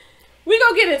we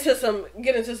gonna get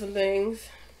into some things.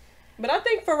 But I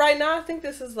think for right now, I think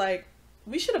this is like,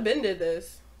 we should have been did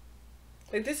this.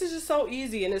 Like, this is just so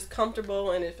easy, and it's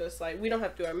comfortable, and it's just like, we don't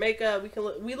have to do our makeup.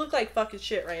 We look like fucking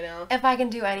shit right now. If I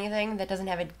can do anything that doesn't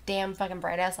have a damn fucking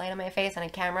bright ass light on my face and a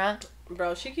camera.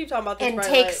 Bro, she keeps talking about this and bright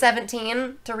take light.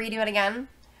 17 to redo it again.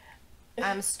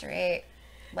 I'm straight.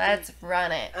 Let's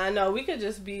run it. I know. We could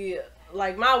just be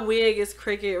like, my wig is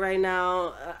cricket right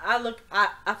now.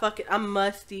 I'm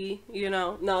musty,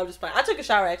 No, I'm just fine. I took a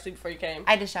shower actually before you came.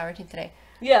 I did shower too today.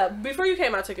 Yeah, before you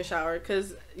came, I took a shower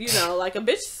because, like a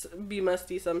bitch be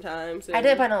musty sometimes. I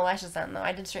did put no lashes on though.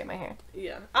 I did straighten my hair.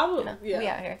 Yeah, I will. Yeah, we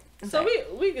out here. So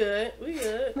we good. We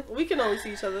good. We can only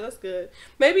see each other. That's good.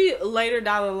 Maybe later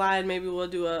down the line, maybe we'll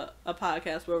do a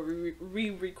podcast where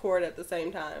we record at the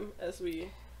same time as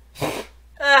we.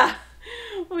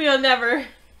 We'll never.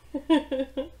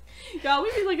 Y'all,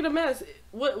 we be looking a mess.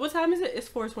 What time is it? It's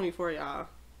 4:24, y'all.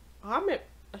 Oh,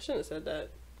 I shouldn't have said that.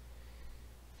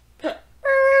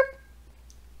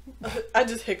 I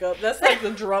just hiccup. That's like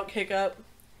the drunk hiccup.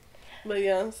 But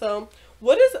yeah, so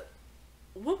what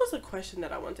was the question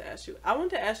that I wanted to ask you? I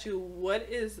wanted to ask you, what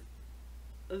is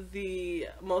the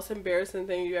most embarrassing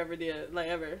thing you ever did, like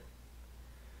ever?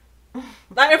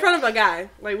 Like, in front of a guy.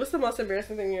 Like, what's the most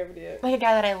embarrassing thing you ever did? Like a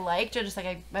guy that I liked, or just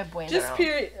like my boy in Just general?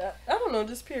 period. I don't know,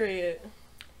 just period.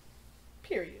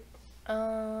 Period.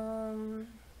 I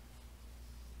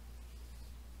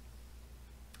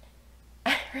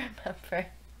remember.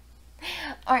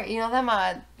 Alright, you know them,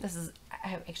 this is,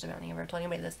 I actually don't think I've ever told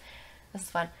anybody this. This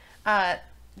is fun.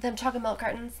 Them chocolate milk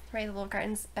cartons, right? The little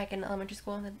cartons back in elementary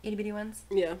school, the itty bitty ones.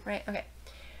 Yeah. Right? Okay.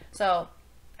 So,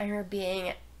 I remember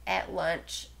being at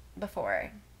lunch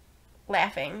before,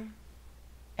 laughing,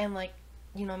 and like,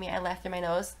 you know me, I laughed through my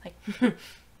nose. Like,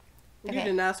 You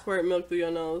did not squirt milk through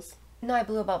your nose. No, I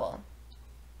blew a bubble.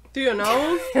 Through your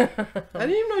nose? I didn't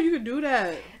even know you could do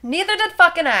that. Neither did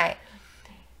fucking I.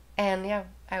 And yeah,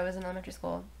 I was in elementary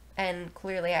school. And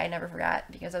clearly I never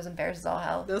forgot because I was embarrassed as all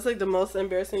hell. That's like the most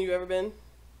embarrassing you ever been?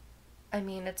 I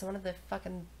mean, it's one of the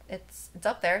fucking... It's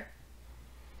up there.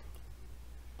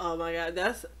 Oh my god,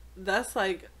 that's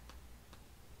like...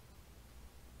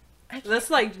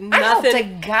 That's I like hope nothing. to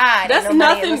God That's nobody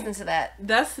nothing. listens to that.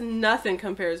 That's nothing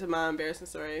compared to my embarrassing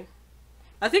story.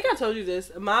 I think I told you this.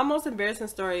 My most embarrassing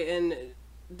story, and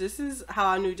this is how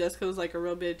I knew Jessica was like a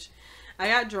real bitch. I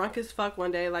got drunk as fuck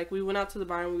one day. Like, we went out to the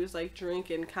bar and we was like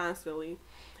drinking constantly.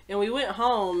 And we went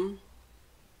home.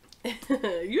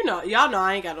 You know, y'all know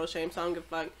I ain't got no shame, so I don't give a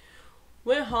fuck.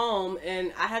 Went home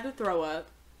and I had to throw up.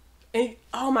 And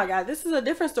oh my god, this is a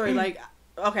different story. Like,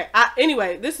 okay,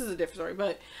 anyway, this is a different story.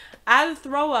 But I had to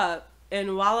throw up,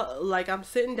 and while like I'm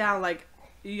sitting down, like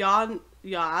y'all,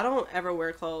 I don't ever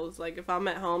wear clothes. Like, if I'm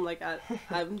at home, like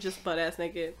I'm just butt ass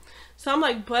naked. So I'm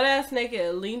like butt ass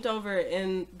naked, leaned over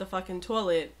in the fucking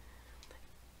toilet,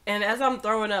 and as I'm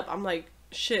throwing up, I'm like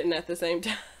shitting at the same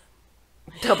time.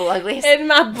 Double uglies. And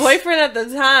my boyfriend at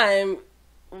the time,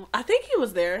 I think he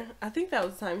was there. I think that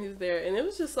was the time he was there, and it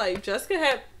was just like Jessica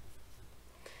had.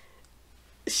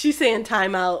 She's saying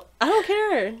timeout. I don't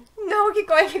care. No, keep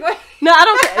going, keep going. No, I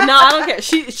don't care. No, I don't care.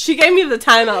 She gave me the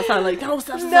timeout sign. Like, don't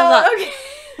stop. No, okay.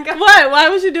 What? Why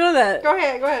was you doing that? Go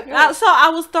ahead, go ahead. So I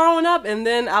was throwing up and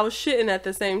then I was shitting at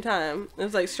the same time. It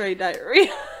was like straight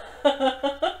diarrhea.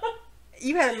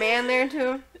 You had a man there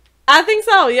too? I think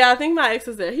so. Yeah, I think my ex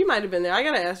was there. He might have been there. I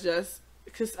gotta ask Jess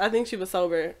because I think she was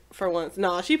sober for once.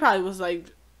 No, she probably was like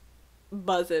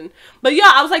buzzing. But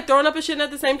yeah, I was like throwing up and shitting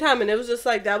at the same time, and it was just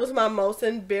like that was my most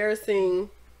embarrassing.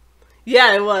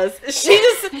 Yeah, it was.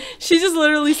 She just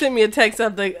literally sent me a text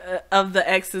of the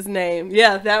ex's name.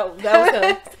 Yeah, that was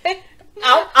him.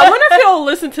 I wonder if he'll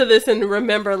listen to this and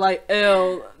remember, like,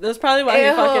 ew. That's probably why he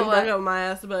fucking broke up my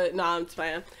ass. But no, I'm just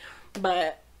playing.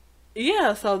 But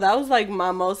yeah, so that was like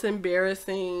my most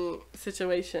embarrassing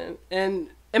situation. And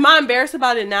am I embarrassed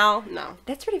about it now? No.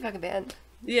 That's pretty fucking bad.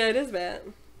 Yeah, it is bad.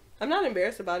 I'm not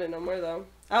embarrassed about it no more though.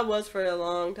 I was for a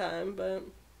long time, but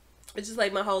it's just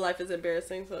like my whole life is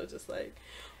embarrassing. So it's just like,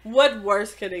 what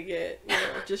worse could it get? You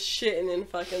know, just shitting and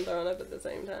fucking throwing up at the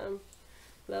same time.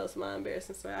 That was my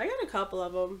embarrassing story. I got a couple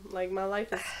of them. Like, my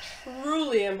life is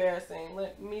truly embarrassing.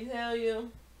 Let me tell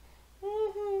you.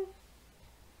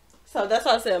 So that's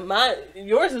why I said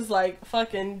yours is like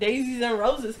fucking daisies and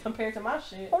roses compared to my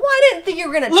shit. Well, I didn't think you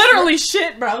were gonna literally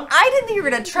shit, bro. I didn't think you were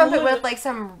gonna trump it with like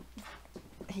some.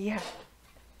 Yeah.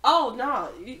 Oh no,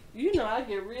 you know I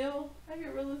get real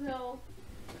as hell.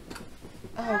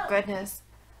 Oh goodness.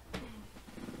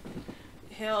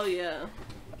 Hell yeah.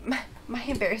 My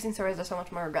embarrassing stories are so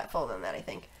much more regretful than that, I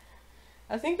think.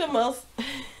 I think the most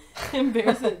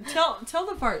embarrassing. Tell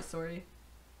the fart story.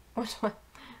 Which one?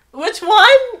 Which one?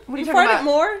 What are you farted talking about?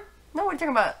 More? No, what are you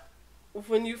talking about?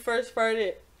 When you first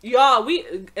farted. Y'all,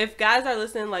 if guys are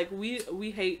listening, like,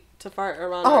 we hate to fart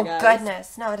around our guys. Oh,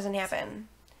 goodness. No, it doesn't happen.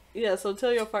 Yeah, so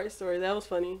tell your fart story. That was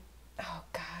funny. Oh,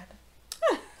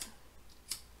 God.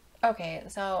 Okay,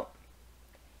 so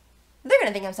they're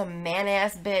gonna think I'm some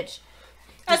man-ass bitch.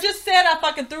 I just said I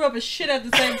fucking threw up a shit at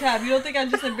the same time. You don't think I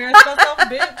just embarrassed myself,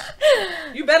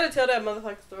 bitch? You better tell that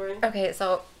motherfucking story. Okay,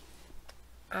 so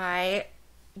I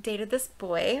dated this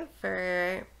boy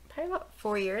for probably about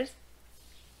 4 years,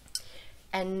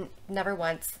 and never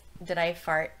once did I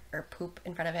fart or poop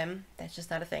in front of him. That's just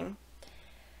not a thing.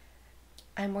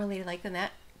 I'm more ladylike than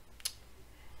that.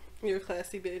 You're a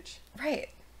classy bitch. Right.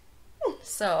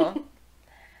 So,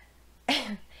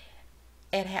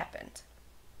 it happened.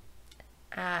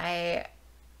 I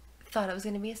thought it was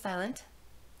going to be silent,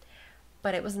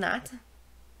 but it was not.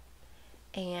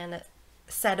 And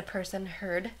said person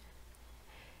heard.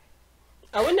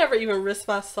 I would never even risk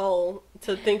my soul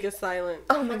to think it's silent.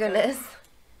 Oh my goodness.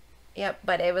 Yep,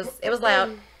 but it was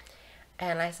loud.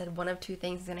 And I said, one of two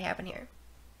things is going to happen here.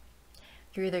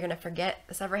 You're either going to forget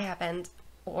this ever happened,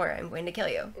 or I'm going to kill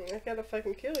you. I gotta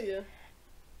fucking kill you.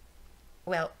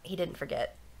 Well, he didn't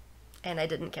forget. and I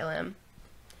didn't kill him.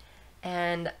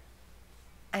 And,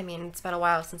 I mean, it's been a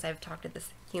while since I've talked to this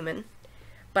human.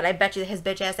 But I bet you his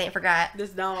bitch ass ain't forgot.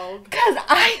 This dog. Because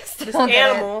I still this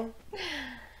animal.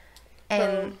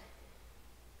 And,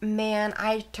 man,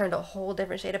 I turned a whole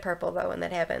different shade of purple, though, when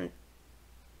that happened.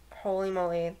 Holy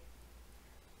moly.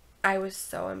 I was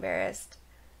so embarrassed.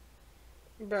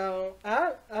 Bro,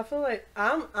 I feel like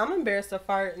I'm embarrassed to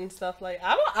fart and stuff. Like,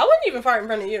 I wouldn't even fart in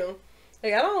front of you.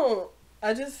 Like,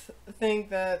 I just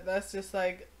think that's just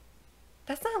like...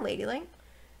 That's not ladylike.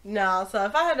 No, so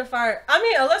if I had to fart, I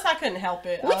mean, unless I couldn't help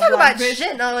it. We talk about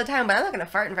shitting all the time, but I'm not gonna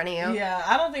fart in front of you. Yeah,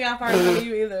 I don't think I fart in front of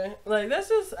you either. Like, that's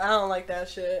just, I don't like that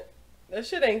shit. That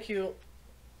shit ain't cute.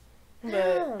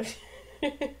 But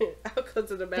I'll go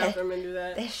to the bathroom and do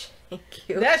that. That shit ain't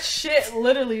cute. That shit,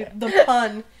 literally, the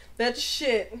pun. That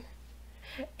shit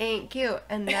ain't cute,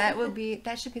 and that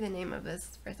should be the name of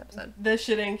this first episode. That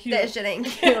shit ain't cute. That shit ain't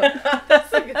cute.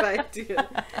 That's a good idea.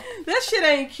 That shit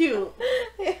ain't cute.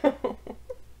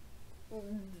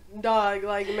 Dog,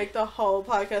 like, make the whole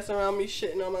podcast around me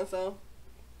shitting on myself.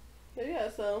 But yeah,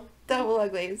 so. Double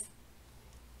uglies.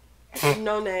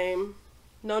 No name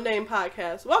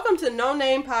podcast. Welcome to No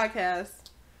Name Podcast.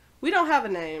 We don't have a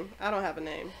name. I don't have a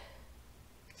name.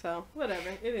 So, whatever.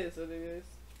 It is what it is.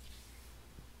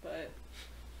 But.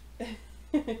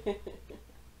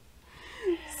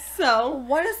 So.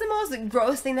 What is the most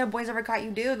gross thing that boys ever caught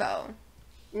you do, though?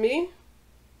 Me?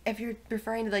 If you're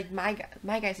referring to, like, my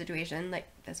guy situation, like,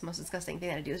 that's the most disgusting thing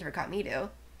that a dude's ever caught me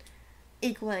do.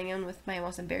 Equaling him with my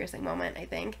most embarrassing moment, I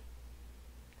think.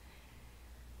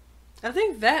 I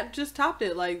think that just topped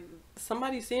it. Like,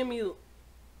 somebody seeing me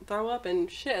throw up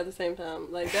and shit at the same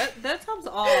time. Like, that tops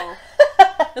all.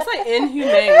 That's, like,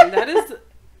 inhumane.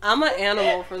 I'm an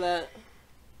animal for that.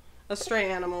 A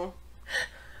stray animal.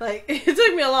 Like, it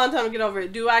took me a long time to get over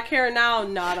it. Do I care now?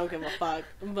 No, I don't give a fuck.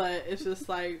 But it's just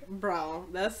like, bro,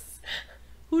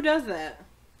 who does that?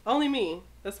 Only me.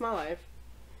 That's my life.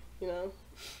 You know?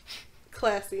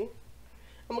 Classy.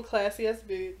 I'm a classy ass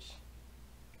bitch.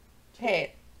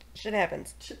 Hey, shit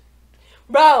happens.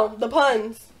 Bro, the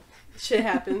puns. Shit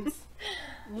happens.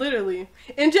 Literally.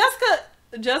 And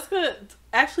Jessica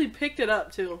actually picked it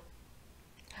up too.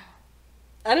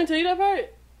 I didn't tell you that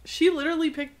part? She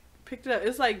literally picked it up.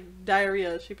 It's like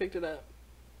diarrhea. She picked it up.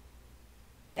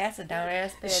 That's a down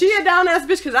ass bitch. She a down ass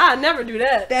bitch because I never do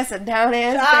that. That's a down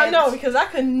ass bitch. I know, because I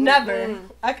could never. Mm-hmm.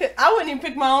 I wouldn't even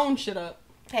pick my own shit up.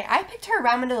 Hey, I picked her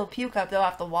ramen noodle puke up though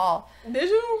off the wall. Did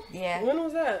you? Yeah. When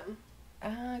was that?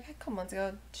 A couple months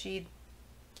ago. She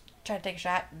tried to take a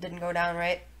shot, didn't go down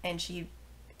right, and she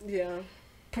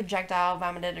projectile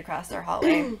vomited across their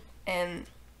hallway, and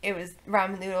it was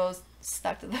ramen noodles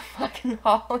stuck to the fucking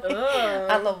hallway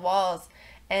on the walls.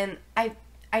 And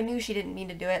I knew she didn't mean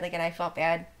to do it, like, and I felt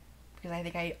bad because I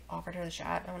think I offered her the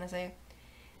shot, I want to say.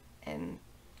 And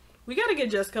we gotta get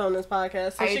Jessica on this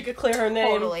podcast so she could clear her name.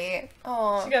 Totally.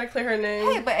 Oh, she gotta clear her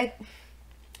name. Hey, but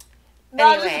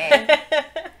anyway,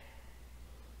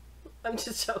 I'm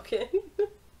just joking.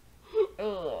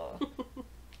 Ugh.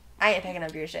 I ain't picking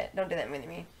up your shit. Don't do that with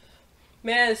me.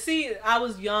 Man, see, I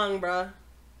was young, bruh.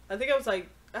 I think I was like,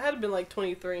 I had to been like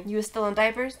 23. You was still in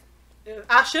diapers?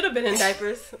 I should have been in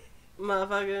diapers,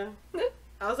 motherfucker.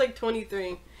 I was like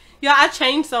 23. Yeah, I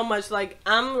changed so much. Like,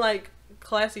 I'm like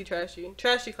classy, trashy.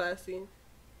 Trashy, classy.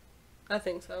 I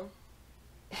think so.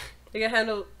 Like, I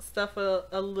handle stuff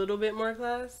a little bit more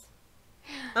class.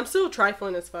 I'm still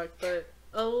trifling as fuck, but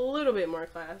a little bit more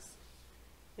class.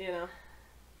 You know?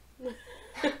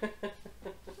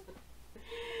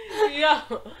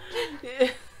 Yo.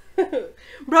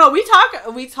 Bro, we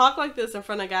talk like this in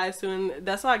front of guys too, and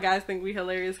that's why guys think we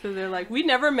hilarious, because they're like, I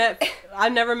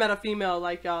never met a female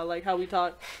like y'all, like how we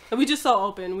talk, and we just so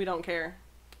open, we don't care,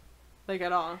 like,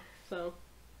 at all. So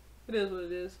it is what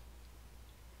it is.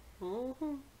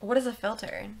 Mm-hmm. What is a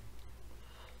filter?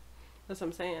 That's what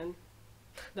I'm saying.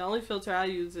 The only filter I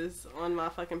use is on my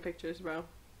fucking pictures, bro.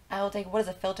 I will take, what is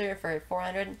a filter for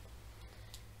 400?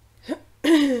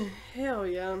 Hell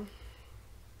yeah.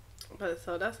 But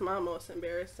so that's my most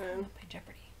embarrassing. I'm gonna play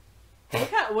Jeopardy.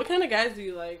 What kind of guys do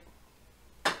you like?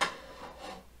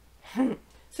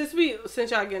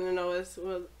 Since y'all getting to know us,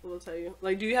 we'll tell you.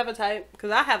 Like, do you have a type?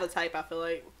 Because I have a type, I feel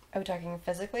like. Are we talking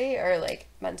physically or, like,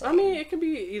 mentally? I mean, it could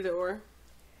be either or.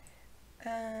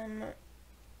 I'm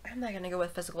not gonna go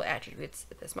with physical attributes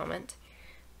at this moment.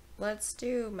 Let's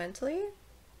do mentally.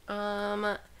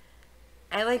 I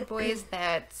like boys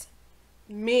that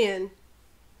men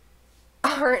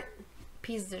aren't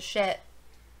pieces of shit.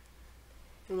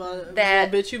 Well,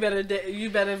 bitch, you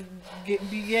better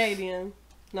be gay then.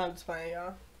 No, I'm just playing,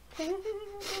 y'all.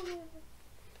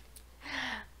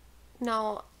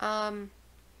 No,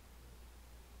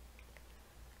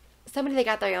 somebody that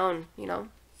got their own, you know?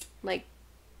 Like,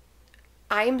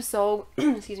 I'm so,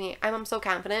 excuse me, I'm so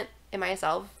confident in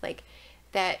myself, like,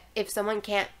 that if someone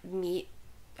can't meet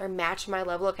or match my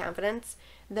level of confidence,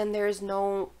 then there's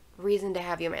no reason to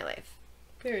have you in my life.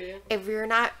 Period. If you're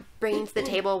not bringing to the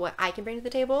table what I can bring to the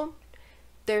table,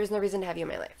 there's no reason to have you in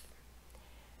my life.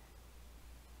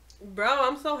 Bro,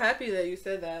 I'm so happy that you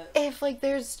said that. If, like,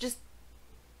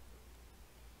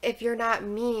 if you're not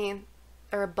me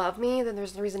or above me, then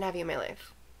there's no reason to have you in my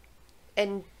life.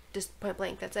 And just point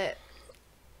blank, that's it.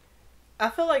 I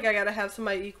feel like I gotta have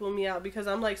somebody equal me out because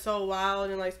I'm like so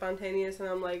wild and like spontaneous, and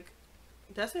I'm like,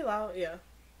 did I say loud? Yeah.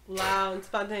 Loud and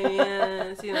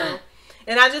spontaneous, you know.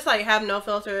 And I just like have no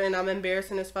filter, and I'm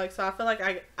embarrassing as fuck. So I feel like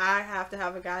I have to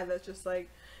have a guy that's just like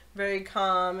very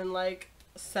calm and like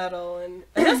settle, and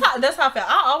that's how I feel.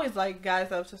 I always like guys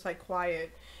that's just like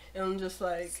quiet and just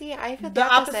like see, I feel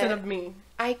the opposite of me.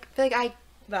 I feel like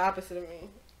the opposite of me.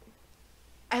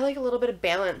 I like a little bit of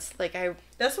balance. Like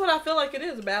that's what I feel like it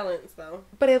is, balance though.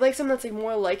 But I like someone that's like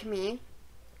more like me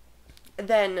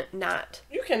than not.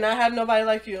 You cannot have nobody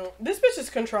like you. This bitch is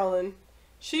controlling.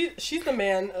 She's the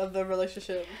man of the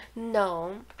relationship.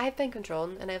 No, I've been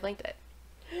controlled and I've liked it.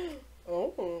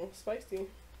 Oh, spicy.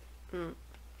 Mm.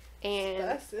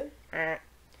 And spicy.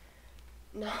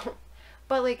 No,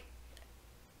 but like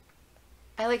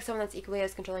I like someone that's equally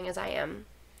as controlling as I am.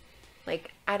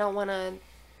 Like I don't want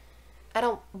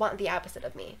the opposite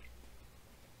of me.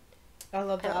 I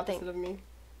love the opposite of me.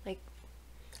 Like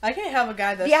I can't have a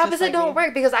guy that's the opposite just like don't me.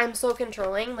 work because I'm so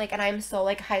controlling, like, and I'm so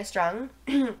like high strung.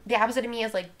 The opposite of me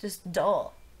is like just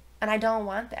dull, and I don't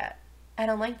want that. I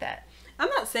don't like that. I'm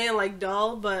not saying like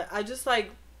dull, but I just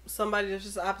like somebody that's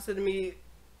just opposite of me,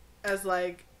 as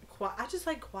like I just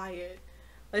like quiet,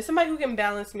 like somebody who can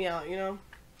balance me out, you know,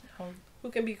 who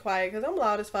can be quiet because I'm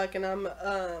loud as fuck and I'm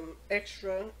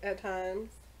extra at times.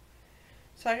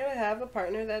 So I gotta have a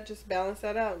partner that just balance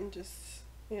that out and just,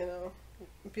 you know,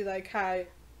 be like, hi.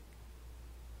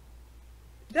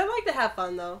 They like to have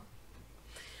fun though.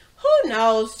 Who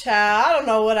knows, child? I don't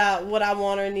know what I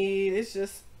want or need. It's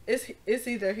just it's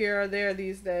either here or there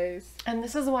these days. And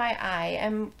this is why I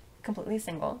am completely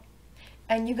single,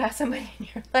 and you got somebody in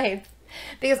your life,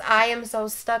 because I am so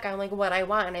stuck on like what I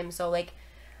want, and I'm so like,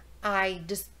 I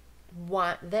just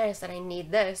want this and I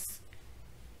need this,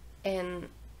 and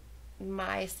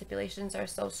my stipulations are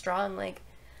so strong. Like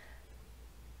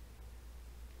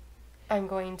I'm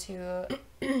going to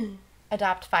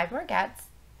adopt 5 more cats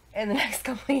in the next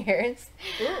couple of years.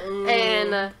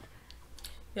 And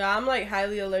yeah, I'm like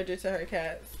highly allergic to her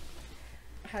cats.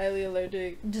 Highly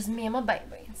allergic. Just me and my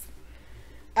babies.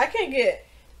 I can't get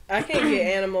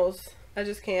animals. I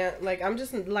just can't. Like I'm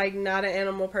just like not an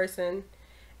animal person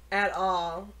at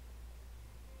all.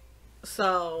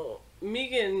 So me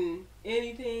getting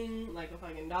anything like a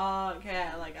fucking dog,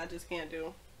 cat, like I just can't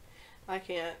do. I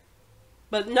can't.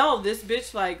 But no, this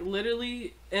bitch like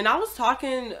literally, and I was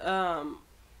talking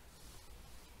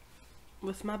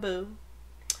with my boo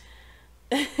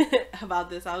about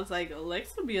this. I was like,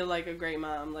 Alexa would be like a great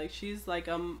mom. Like she's like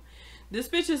this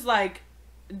bitch is like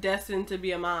destined to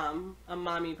be a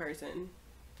mommy person.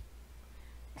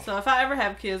 So if I ever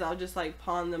have kids, I'll just like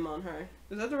pawn them on her.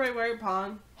 Is that the right word,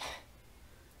 pawn?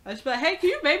 I just be like, hey, can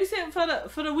you babysit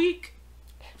for the week,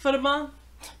 for the month?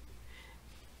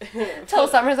 Till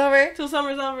summer's over. Till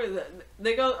summer's over.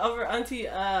 They go over Auntie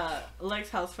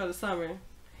Lex's house for the summer.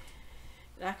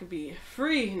 That could be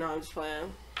free. No, I'm just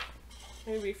playing.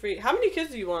 It could be free. How many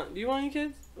kids do you want? Do you want any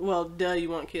kids? Well, duh, you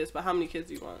want kids, but how many kids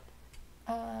do you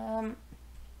want?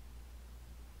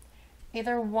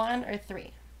 Either 1 or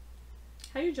 3.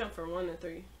 How you jump from 1 to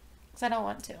 3? Because I don't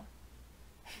want to.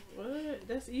 What?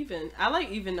 That's even. I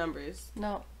like even numbers.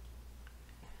 No.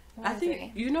 I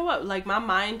think, you know what, like my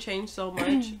mind changed so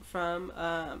much from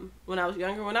when I was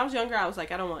younger. When I was younger, I was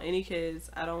like, I don't want any kids.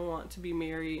 I don't want to be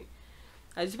married.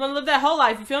 I just want to live that whole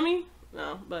life. You feel me?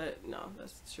 No,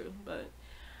 that's true. But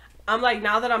I'm like,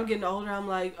 now that I'm getting older, I'm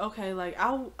like, okay, like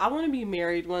I want to be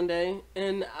married one day,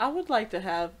 and I would like to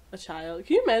have a child.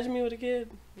 Can you imagine me with a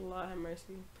kid? Lord have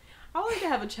mercy. I would like to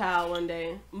have a child one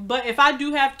day. But if I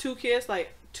do have 2 kids,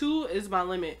 like 2 is my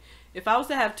limit. If I was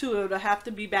to have 2, it would have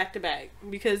to be back to back,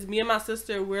 because me and my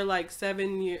sister, we're like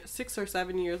 6 or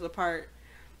 7 years apart,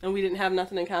 and we didn't have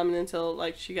nothing in common until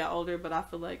like she got older. But I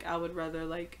feel like I would rather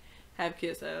like have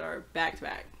kids that are back to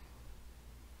back.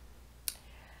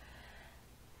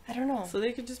 I don't know. So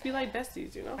they could just be like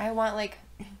besties, you know? I want like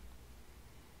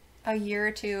a year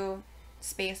or 2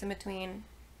 space in between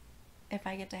if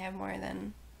I get to have more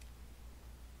than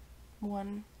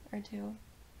 1 or 2.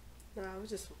 No, I was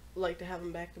just like to have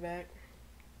them back to back.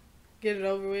 Get it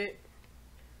over with.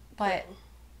 But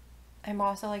I'm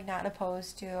also like not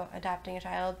opposed to adopting a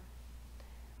child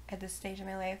at this stage of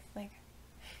my life. Like,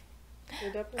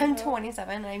 I'm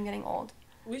 27 and I'm getting old.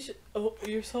 We should. Oh,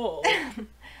 you're so old.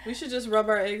 We should just rub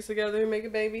our eggs together and make a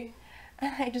baby.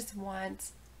 I just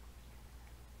want.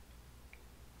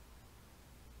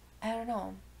 I don't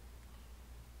know.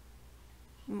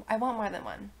 I want more than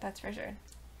one. That's for sure.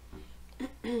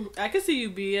 I could see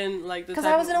you being like the. Because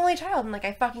I was an only child and like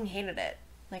I fucking hated it.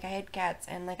 Like I had cats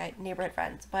and like I neighborhood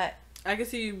friends, but. I can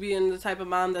see you being the type of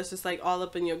mom that's just like all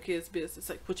up in your kids' business.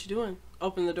 Like, what you doing?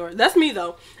 Open the door. That's me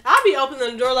though. I'll be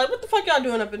opening the door like, what the fuck y'all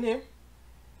doing up in here?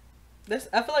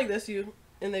 I feel like that's you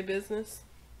in their business.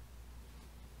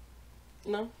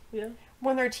 No? Yeah?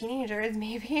 When they're teenagers,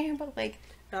 maybe, but like...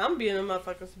 I'm being a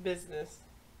motherfucker's business.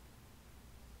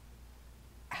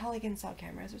 I'll like install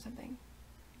cameras or something.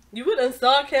 You would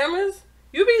install cameras?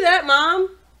 You be that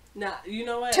mom? Nah, you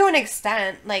know what? To an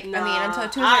extent. Like, nah, I mean, until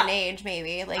to a certain age,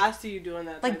 maybe. Like, I see you doing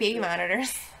that. Like baby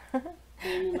monitors.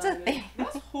 Baby monitors. A thing.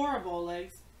 That's horrible.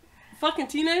 Like, fucking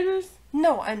teenagers?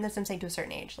 No, and that's what I'm saying, to a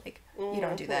certain age. Like, you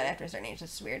don't do that after a certain age.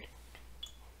 That's weird.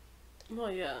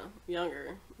 Well, yeah.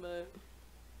 Younger. But,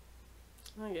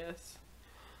 I guess.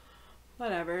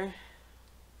 Whatever.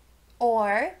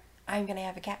 Or, I'm going to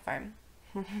have a cat farm.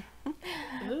 And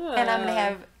I'm going to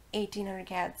have 1,800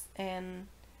 cats and...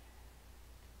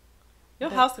 Your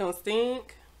house gonna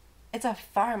stink. It's a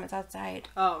farm. It's outside.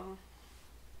 Oh.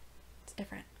 It's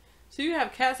different. So you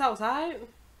have cats outside?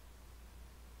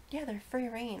 Yeah, they're free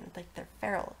reign. Like, they're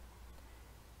feral.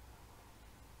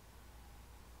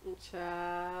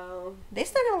 Child. They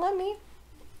still gonna love me.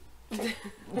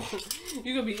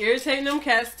 You gonna be irritating them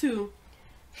cats too.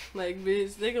 Like,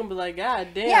 bitch, they gonna be like, God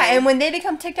damn. Yeah, and when they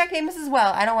become TikTok famous as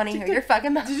well, I don't want to hear your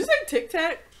fucking mouth. Did you say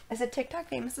TikTok? I said TikTok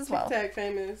famous as well. TikTok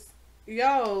famous.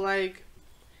 Yo, like,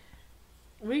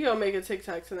 we gonna make a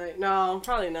TikTok tonight. No,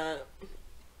 probably not.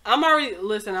 I'm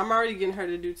already getting her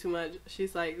to do too much.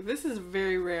 She's like, this is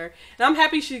very rare. And I'm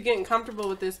happy she's getting comfortable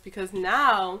with this because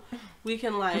now we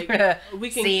can like,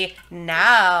 see,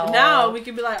 now we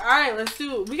can be like, all right,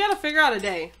 we gotta figure out a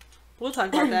day. We'll talk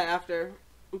about that after.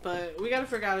 But we gotta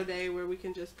figure out a day where we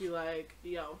can just be like,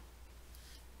 yo,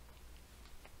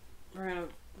 we're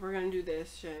gonna do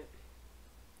this shit.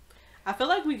 I feel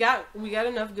like we got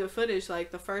enough good footage.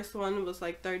 Like, the first one was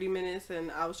like 30 minutes,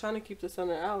 and I was trying to keep this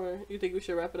under an hour. You think we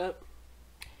should wrap it up?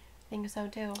 I think so,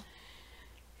 too.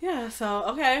 Yeah, so,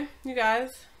 okay, you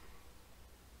guys.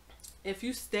 If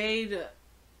you stayed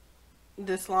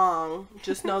this long,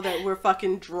 just know that we're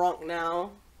fucking drunk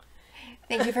now.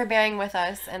 Thank you for bearing with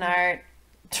us and our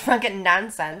drunken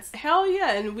nonsense. Hell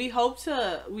yeah, and we hope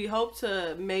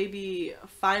to maybe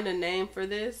find a name for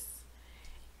this.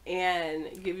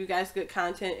 And give you guys good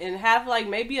content and have like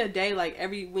maybe a day like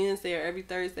every Wednesday or every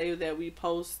Thursday that we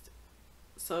post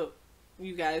so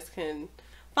you guys can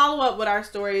follow up with our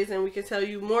stories and we can tell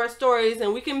you more stories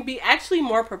and we can be actually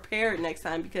more prepared next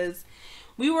time because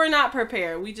we were not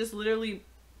prepared. We just literally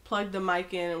plugged the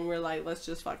mic in and we're like, let's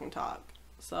just fucking talk.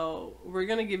 So we're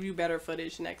gonna give you better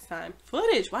footage next time.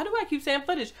 Footage? Why do I keep saying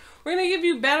footage? We're gonna give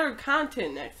you better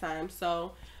content next time.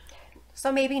 So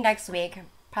maybe next week,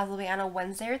 possibly on a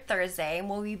Wednesday or Thursday,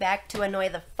 we'll be back to annoy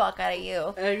the fuck out of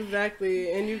you.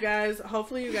 Exactly. And you guys,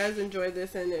 hopefully you guys enjoyed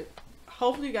this and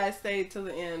hopefully you guys stayed till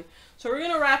the end. So we're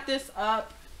going to wrap this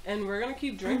up and we're going to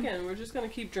keep drinking. We're just going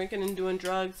to keep drinking and doing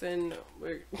drugs and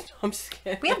I'm just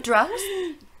kidding. We have drugs?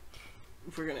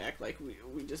 We're going to act like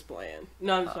we just playing.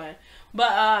 No, I'm just playing.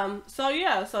 But, so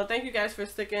yeah. So thank you guys for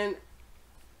sticking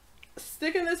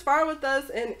this far with us.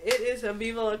 And it is a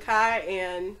Viva La Kai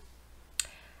and...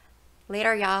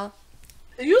 Later, y'all.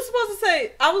 You supposed to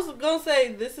say, I was going to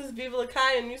say, this is Viva La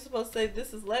Kai, and you supposed to say,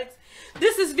 this is Lex.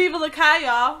 This is Viva La Kai,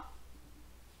 y'all.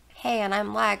 Hey, and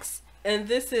I'm Lex. And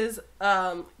this is,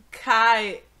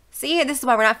 Kai. See, this is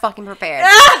why we're not fucking prepared.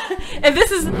 And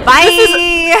this is...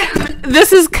 Bye!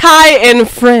 This is Kai and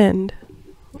Friend.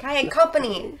 Kai and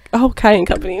Company. Oh, Kai and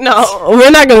Company. No,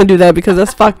 we're not going to do that because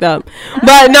that's fucked up.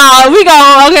 But, no, we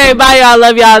go. Okay, bye, y'all.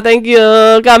 Love y'all. Thank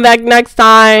you. Come back next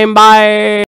time. Bye.